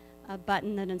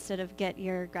button that instead of get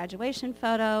your graduation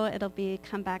photo, it'll be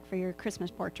come back for your Christmas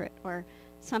portrait or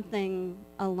something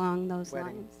along those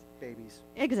lines. Babies.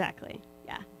 Exactly,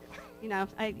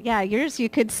 yeah. Yours you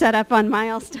could set up on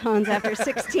milestones after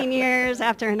 16 years,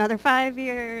 after another 5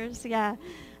 years, yeah.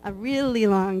 a really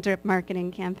long drip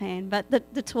marketing campaign. But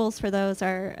the tools for those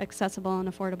are accessible and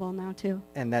affordable now too.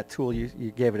 And that tool, you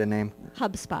gave it a name?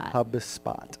 HubSpot.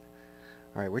 HubSpot.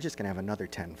 All right, we're just going to have another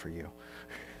 10 for you.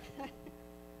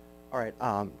 All right,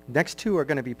 next two are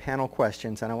going to be panel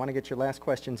questions, and I want to get your last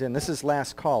questions in. This is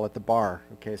last call at the bar,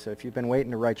 okay? So if you've been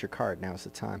waiting to write your card, now's the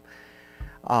time.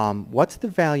 What's the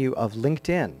value of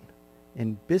LinkedIn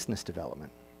in business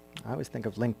development? I always think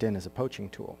of LinkedIn as a poaching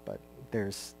tool, but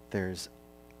there's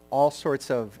all sorts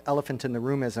of elephant in the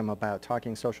roomism about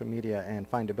talking social media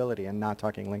and findability and not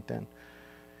talking LinkedIn.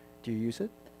 Do you use it?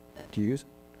 Do you use it?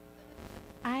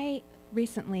 I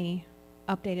recently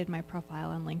updated my profile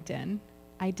on LinkedIn.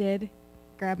 I did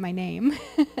grab my name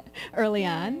early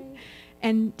on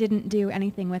and didn't do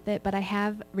anything with it, but I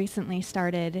have recently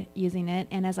started using it,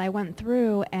 and as I went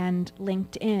through and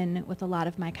linked in with a lot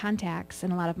of my contacts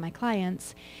and a lot of my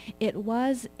clients, it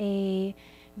was a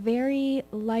very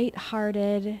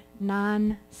light-hearted,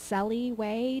 non-selly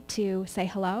way to say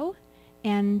hello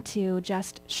and to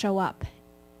just show up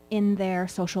in their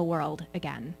social world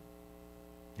again.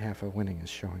 Half of winning is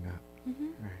showing up. Mm-hmm.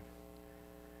 Right.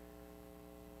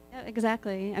 Yeah,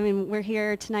 exactly. I mean, we're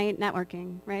here tonight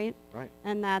networking, right? Right.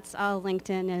 And that's all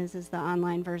LinkedIn is the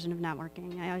online version of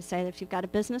networking. I always say that if you've got a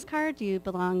business card, you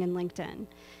belong in LinkedIn.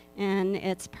 And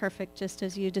it's perfect, just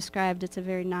as you described. It's a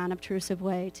very non-obtrusive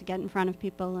way to get in front of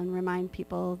people and remind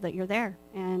people that you're there.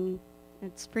 And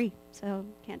it's free, so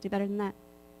can't do better than that.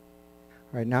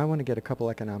 All right, now I want to get a couple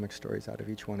economic stories out of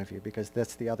each one of you, because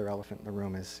that's the other elephant in the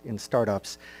room, is in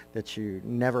startups that you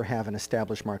never have an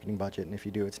established marketing budget, and if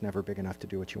you do, it's never big enough to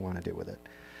do what you want to do with it.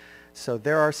 So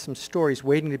there are some stories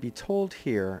waiting to be told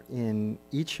here in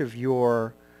each of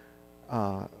your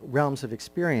realms of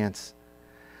experience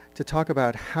to talk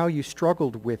about how you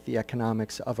struggled with the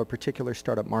economics of a particular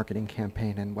startup marketing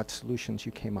campaign and what solutions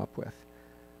you came up with.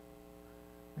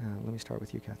 Let me start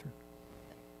with you, Catherine.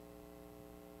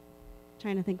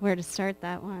 Trying to think where to start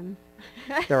that one.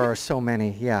 There are so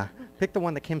many, yeah. Pick the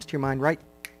one that comes to your mind right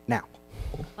now.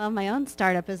 Well, my own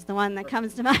startup is the one that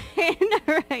comes to mind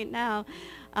right now.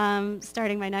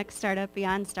 Starting my next startup,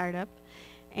 Beyond Startup,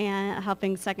 and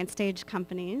helping second stage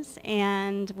companies.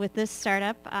 And with this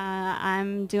startup,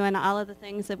 I'm doing all of the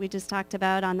things that we just talked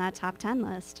about on that top 10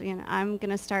 list. You know, I'm going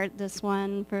to start this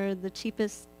one for the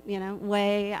cheapest,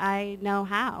 way I know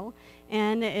how.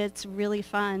 And it's really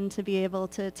fun to be able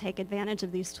to take advantage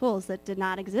of these tools that did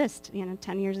not exist,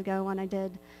 10 years ago when I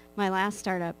did my last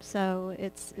startup. So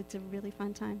it's a really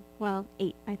fun time. Well,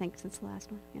 8, I think, since the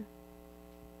last one, yeah.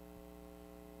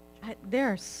 There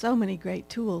are so many great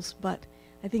tools, but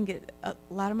I think a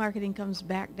lot of marketing comes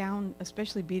back down,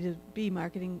 especially B2B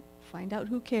marketing. Find out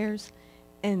who cares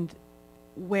and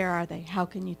where are they? How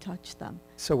can you touch them?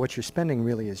 So what you're spending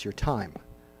really is your time,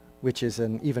 which is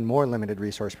an even more limited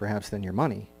resource perhaps than your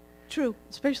money. True,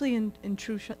 especially in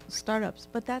true startups.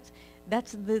 But that's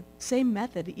the same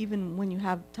method. Even when you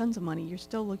have tons of money, you're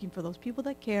still looking for those people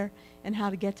that care and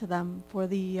how to get to them for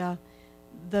the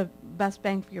best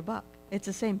bang for your buck. It's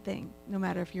the same thing, no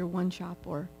matter if you're one shop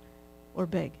or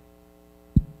big.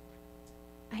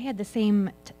 I had the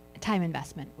same time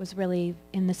investment. Was really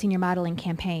in the senior modeling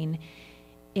campaign.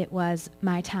 It was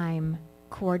my time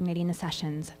coordinating the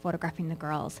sessions, photographing the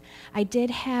girls. I did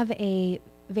have a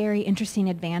very interesting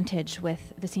advantage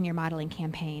with the senior modeling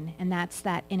campaign, and that's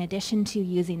that in addition to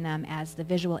using them as the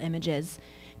visual images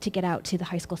to get out to the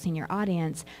high school senior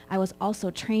audience, I was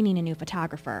also training a new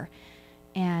photographer.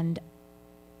 And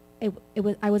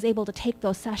I was able to take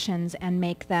those sessions and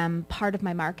make them part of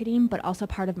my marketing, but also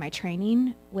part of my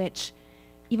training, which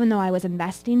even though I was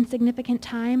investing significant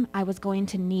time, I was going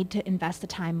to need to invest the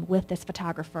time with this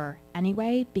photographer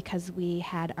anyway, because we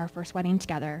had our first wedding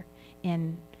together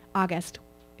in August.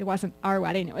 It wasn't our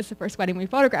wedding, it was the first wedding we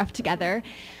photographed together,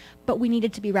 but we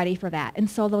needed to be ready for that. And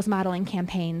so those modeling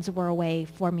campaigns were a way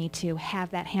for me to have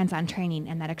that hands-on training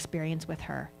and that experience with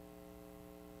her.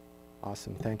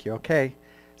 Awesome, thank you. Okay,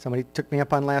 somebody took me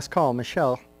up on last call.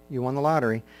 Michelle, you won the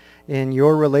lottery. In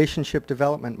your relationship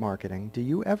development marketing, do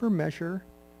you ever measure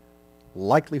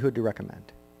likelihood to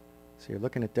recommend? So you're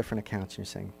looking at different accounts and you're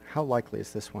saying, how likely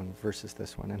is this one versus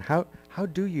this one? And how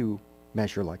do you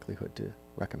measure likelihood to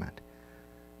recommend?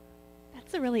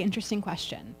 That's a really interesting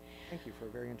question. Thank you for a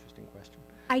very interesting question.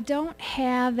 I don't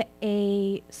have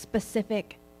a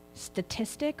specific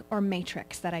statistic or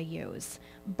matrix that I use,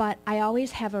 but I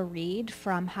always have a read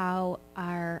from how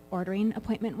our ordering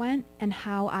appointment went and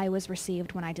how I was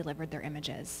received when I delivered their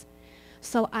images.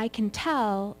 So I can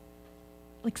tell,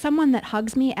 like someone that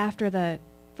hugs me after the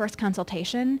first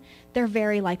consultation, they're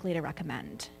very likely to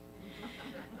recommend.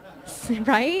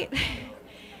 Right?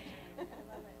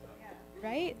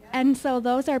 Right? And so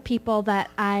those are people that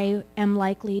I am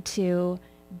likely to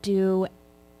do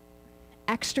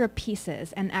extra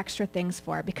pieces and extra things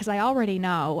for because I already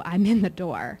know I'm in the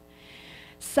door.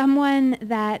 Someone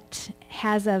that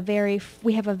has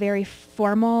we have a very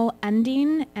formal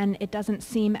ending and it doesn't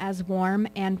seem as warm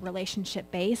and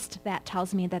relationship based, that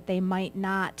tells me that they might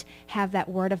not have that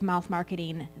word of mouth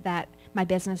marketing that my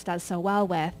business does so well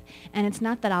with. And it's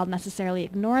not that I'll necessarily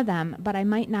ignore them, but I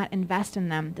might not invest in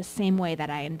them the same way that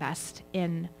I invest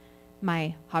in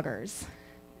my huggers.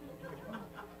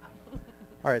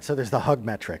 All right, so there's the hug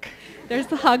metric. There's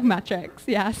the hug metrics,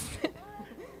 yes.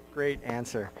 Great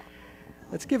answer.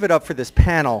 Let's give it up for this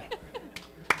panel.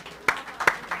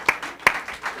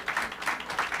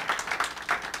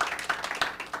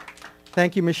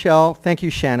 Thank you, Michelle. Thank you,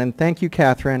 Shannon. Thank you,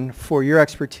 Catherine, for your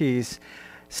expertise.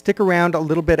 Stick around a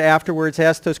little bit afterwards.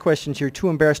 Ask those questions you're too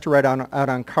embarrassed to write out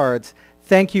on cards.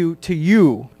 Thank you to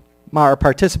you, our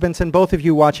participants, and both of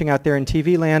you watching out there in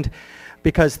TV land,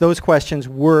 because those questions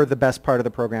were the best part of the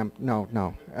program. No.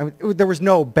 There was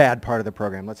no bad part of the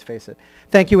program, let's face it.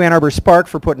 Thank you, Ann Arbor Spark,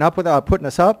 for putting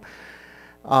us up.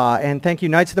 And thank you,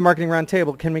 Knights of the Marketing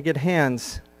Roundtable. Can we get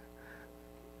hands?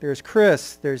 There's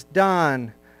Chris. There's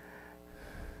Don.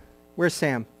 Where's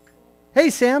Sam? Hey,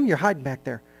 Sam, you're hiding back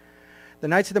there. The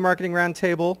Knights of the Marketing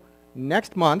Roundtable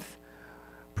next month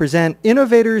present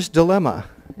Innovator's Dilemma.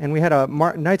 And we had a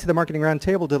Knights of the Marketing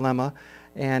Roundtable dilemma.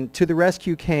 And to the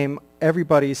rescue came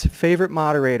everybody's favorite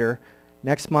moderator.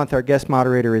 Next month, our guest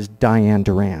moderator is Diane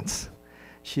Durance.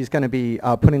 She's going to be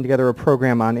putting together a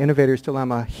program on Innovator's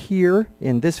Dilemma here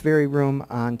in this very room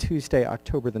on Tuesday,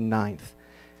 October the 9th.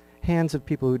 Hands of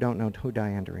people who don't know who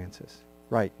Diane Durance is.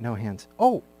 Right, no hands.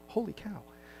 Oh, holy cow.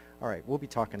 All right, we'll be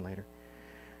talking later.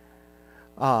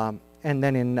 And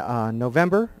then in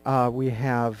November, we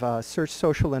have Search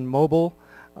Social and Mobile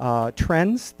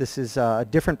Trends. This is a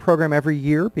different program every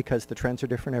year because the trends are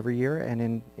different every year.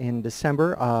 And in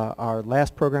December, our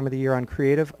last program of the year on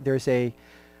creative, there's a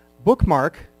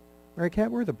bookmark. Mary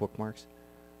Cat, where are the bookmarks?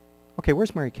 Okay,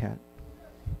 where's Mary Cat?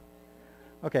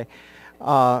 Okay.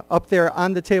 Up there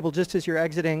on the table just as you're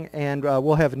exiting, and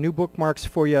we'll have new bookmarks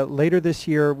for you later this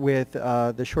year with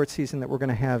the short season that we're going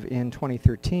to have in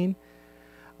 2013.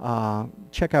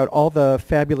 Check out all the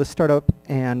fabulous startup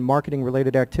and marketing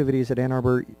related activities at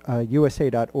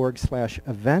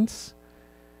AnnArborUSA.org/events.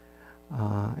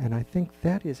 And I think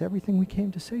that is everything we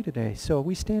came to say today. So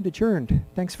we stand adjourned.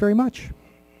 Thanks very much.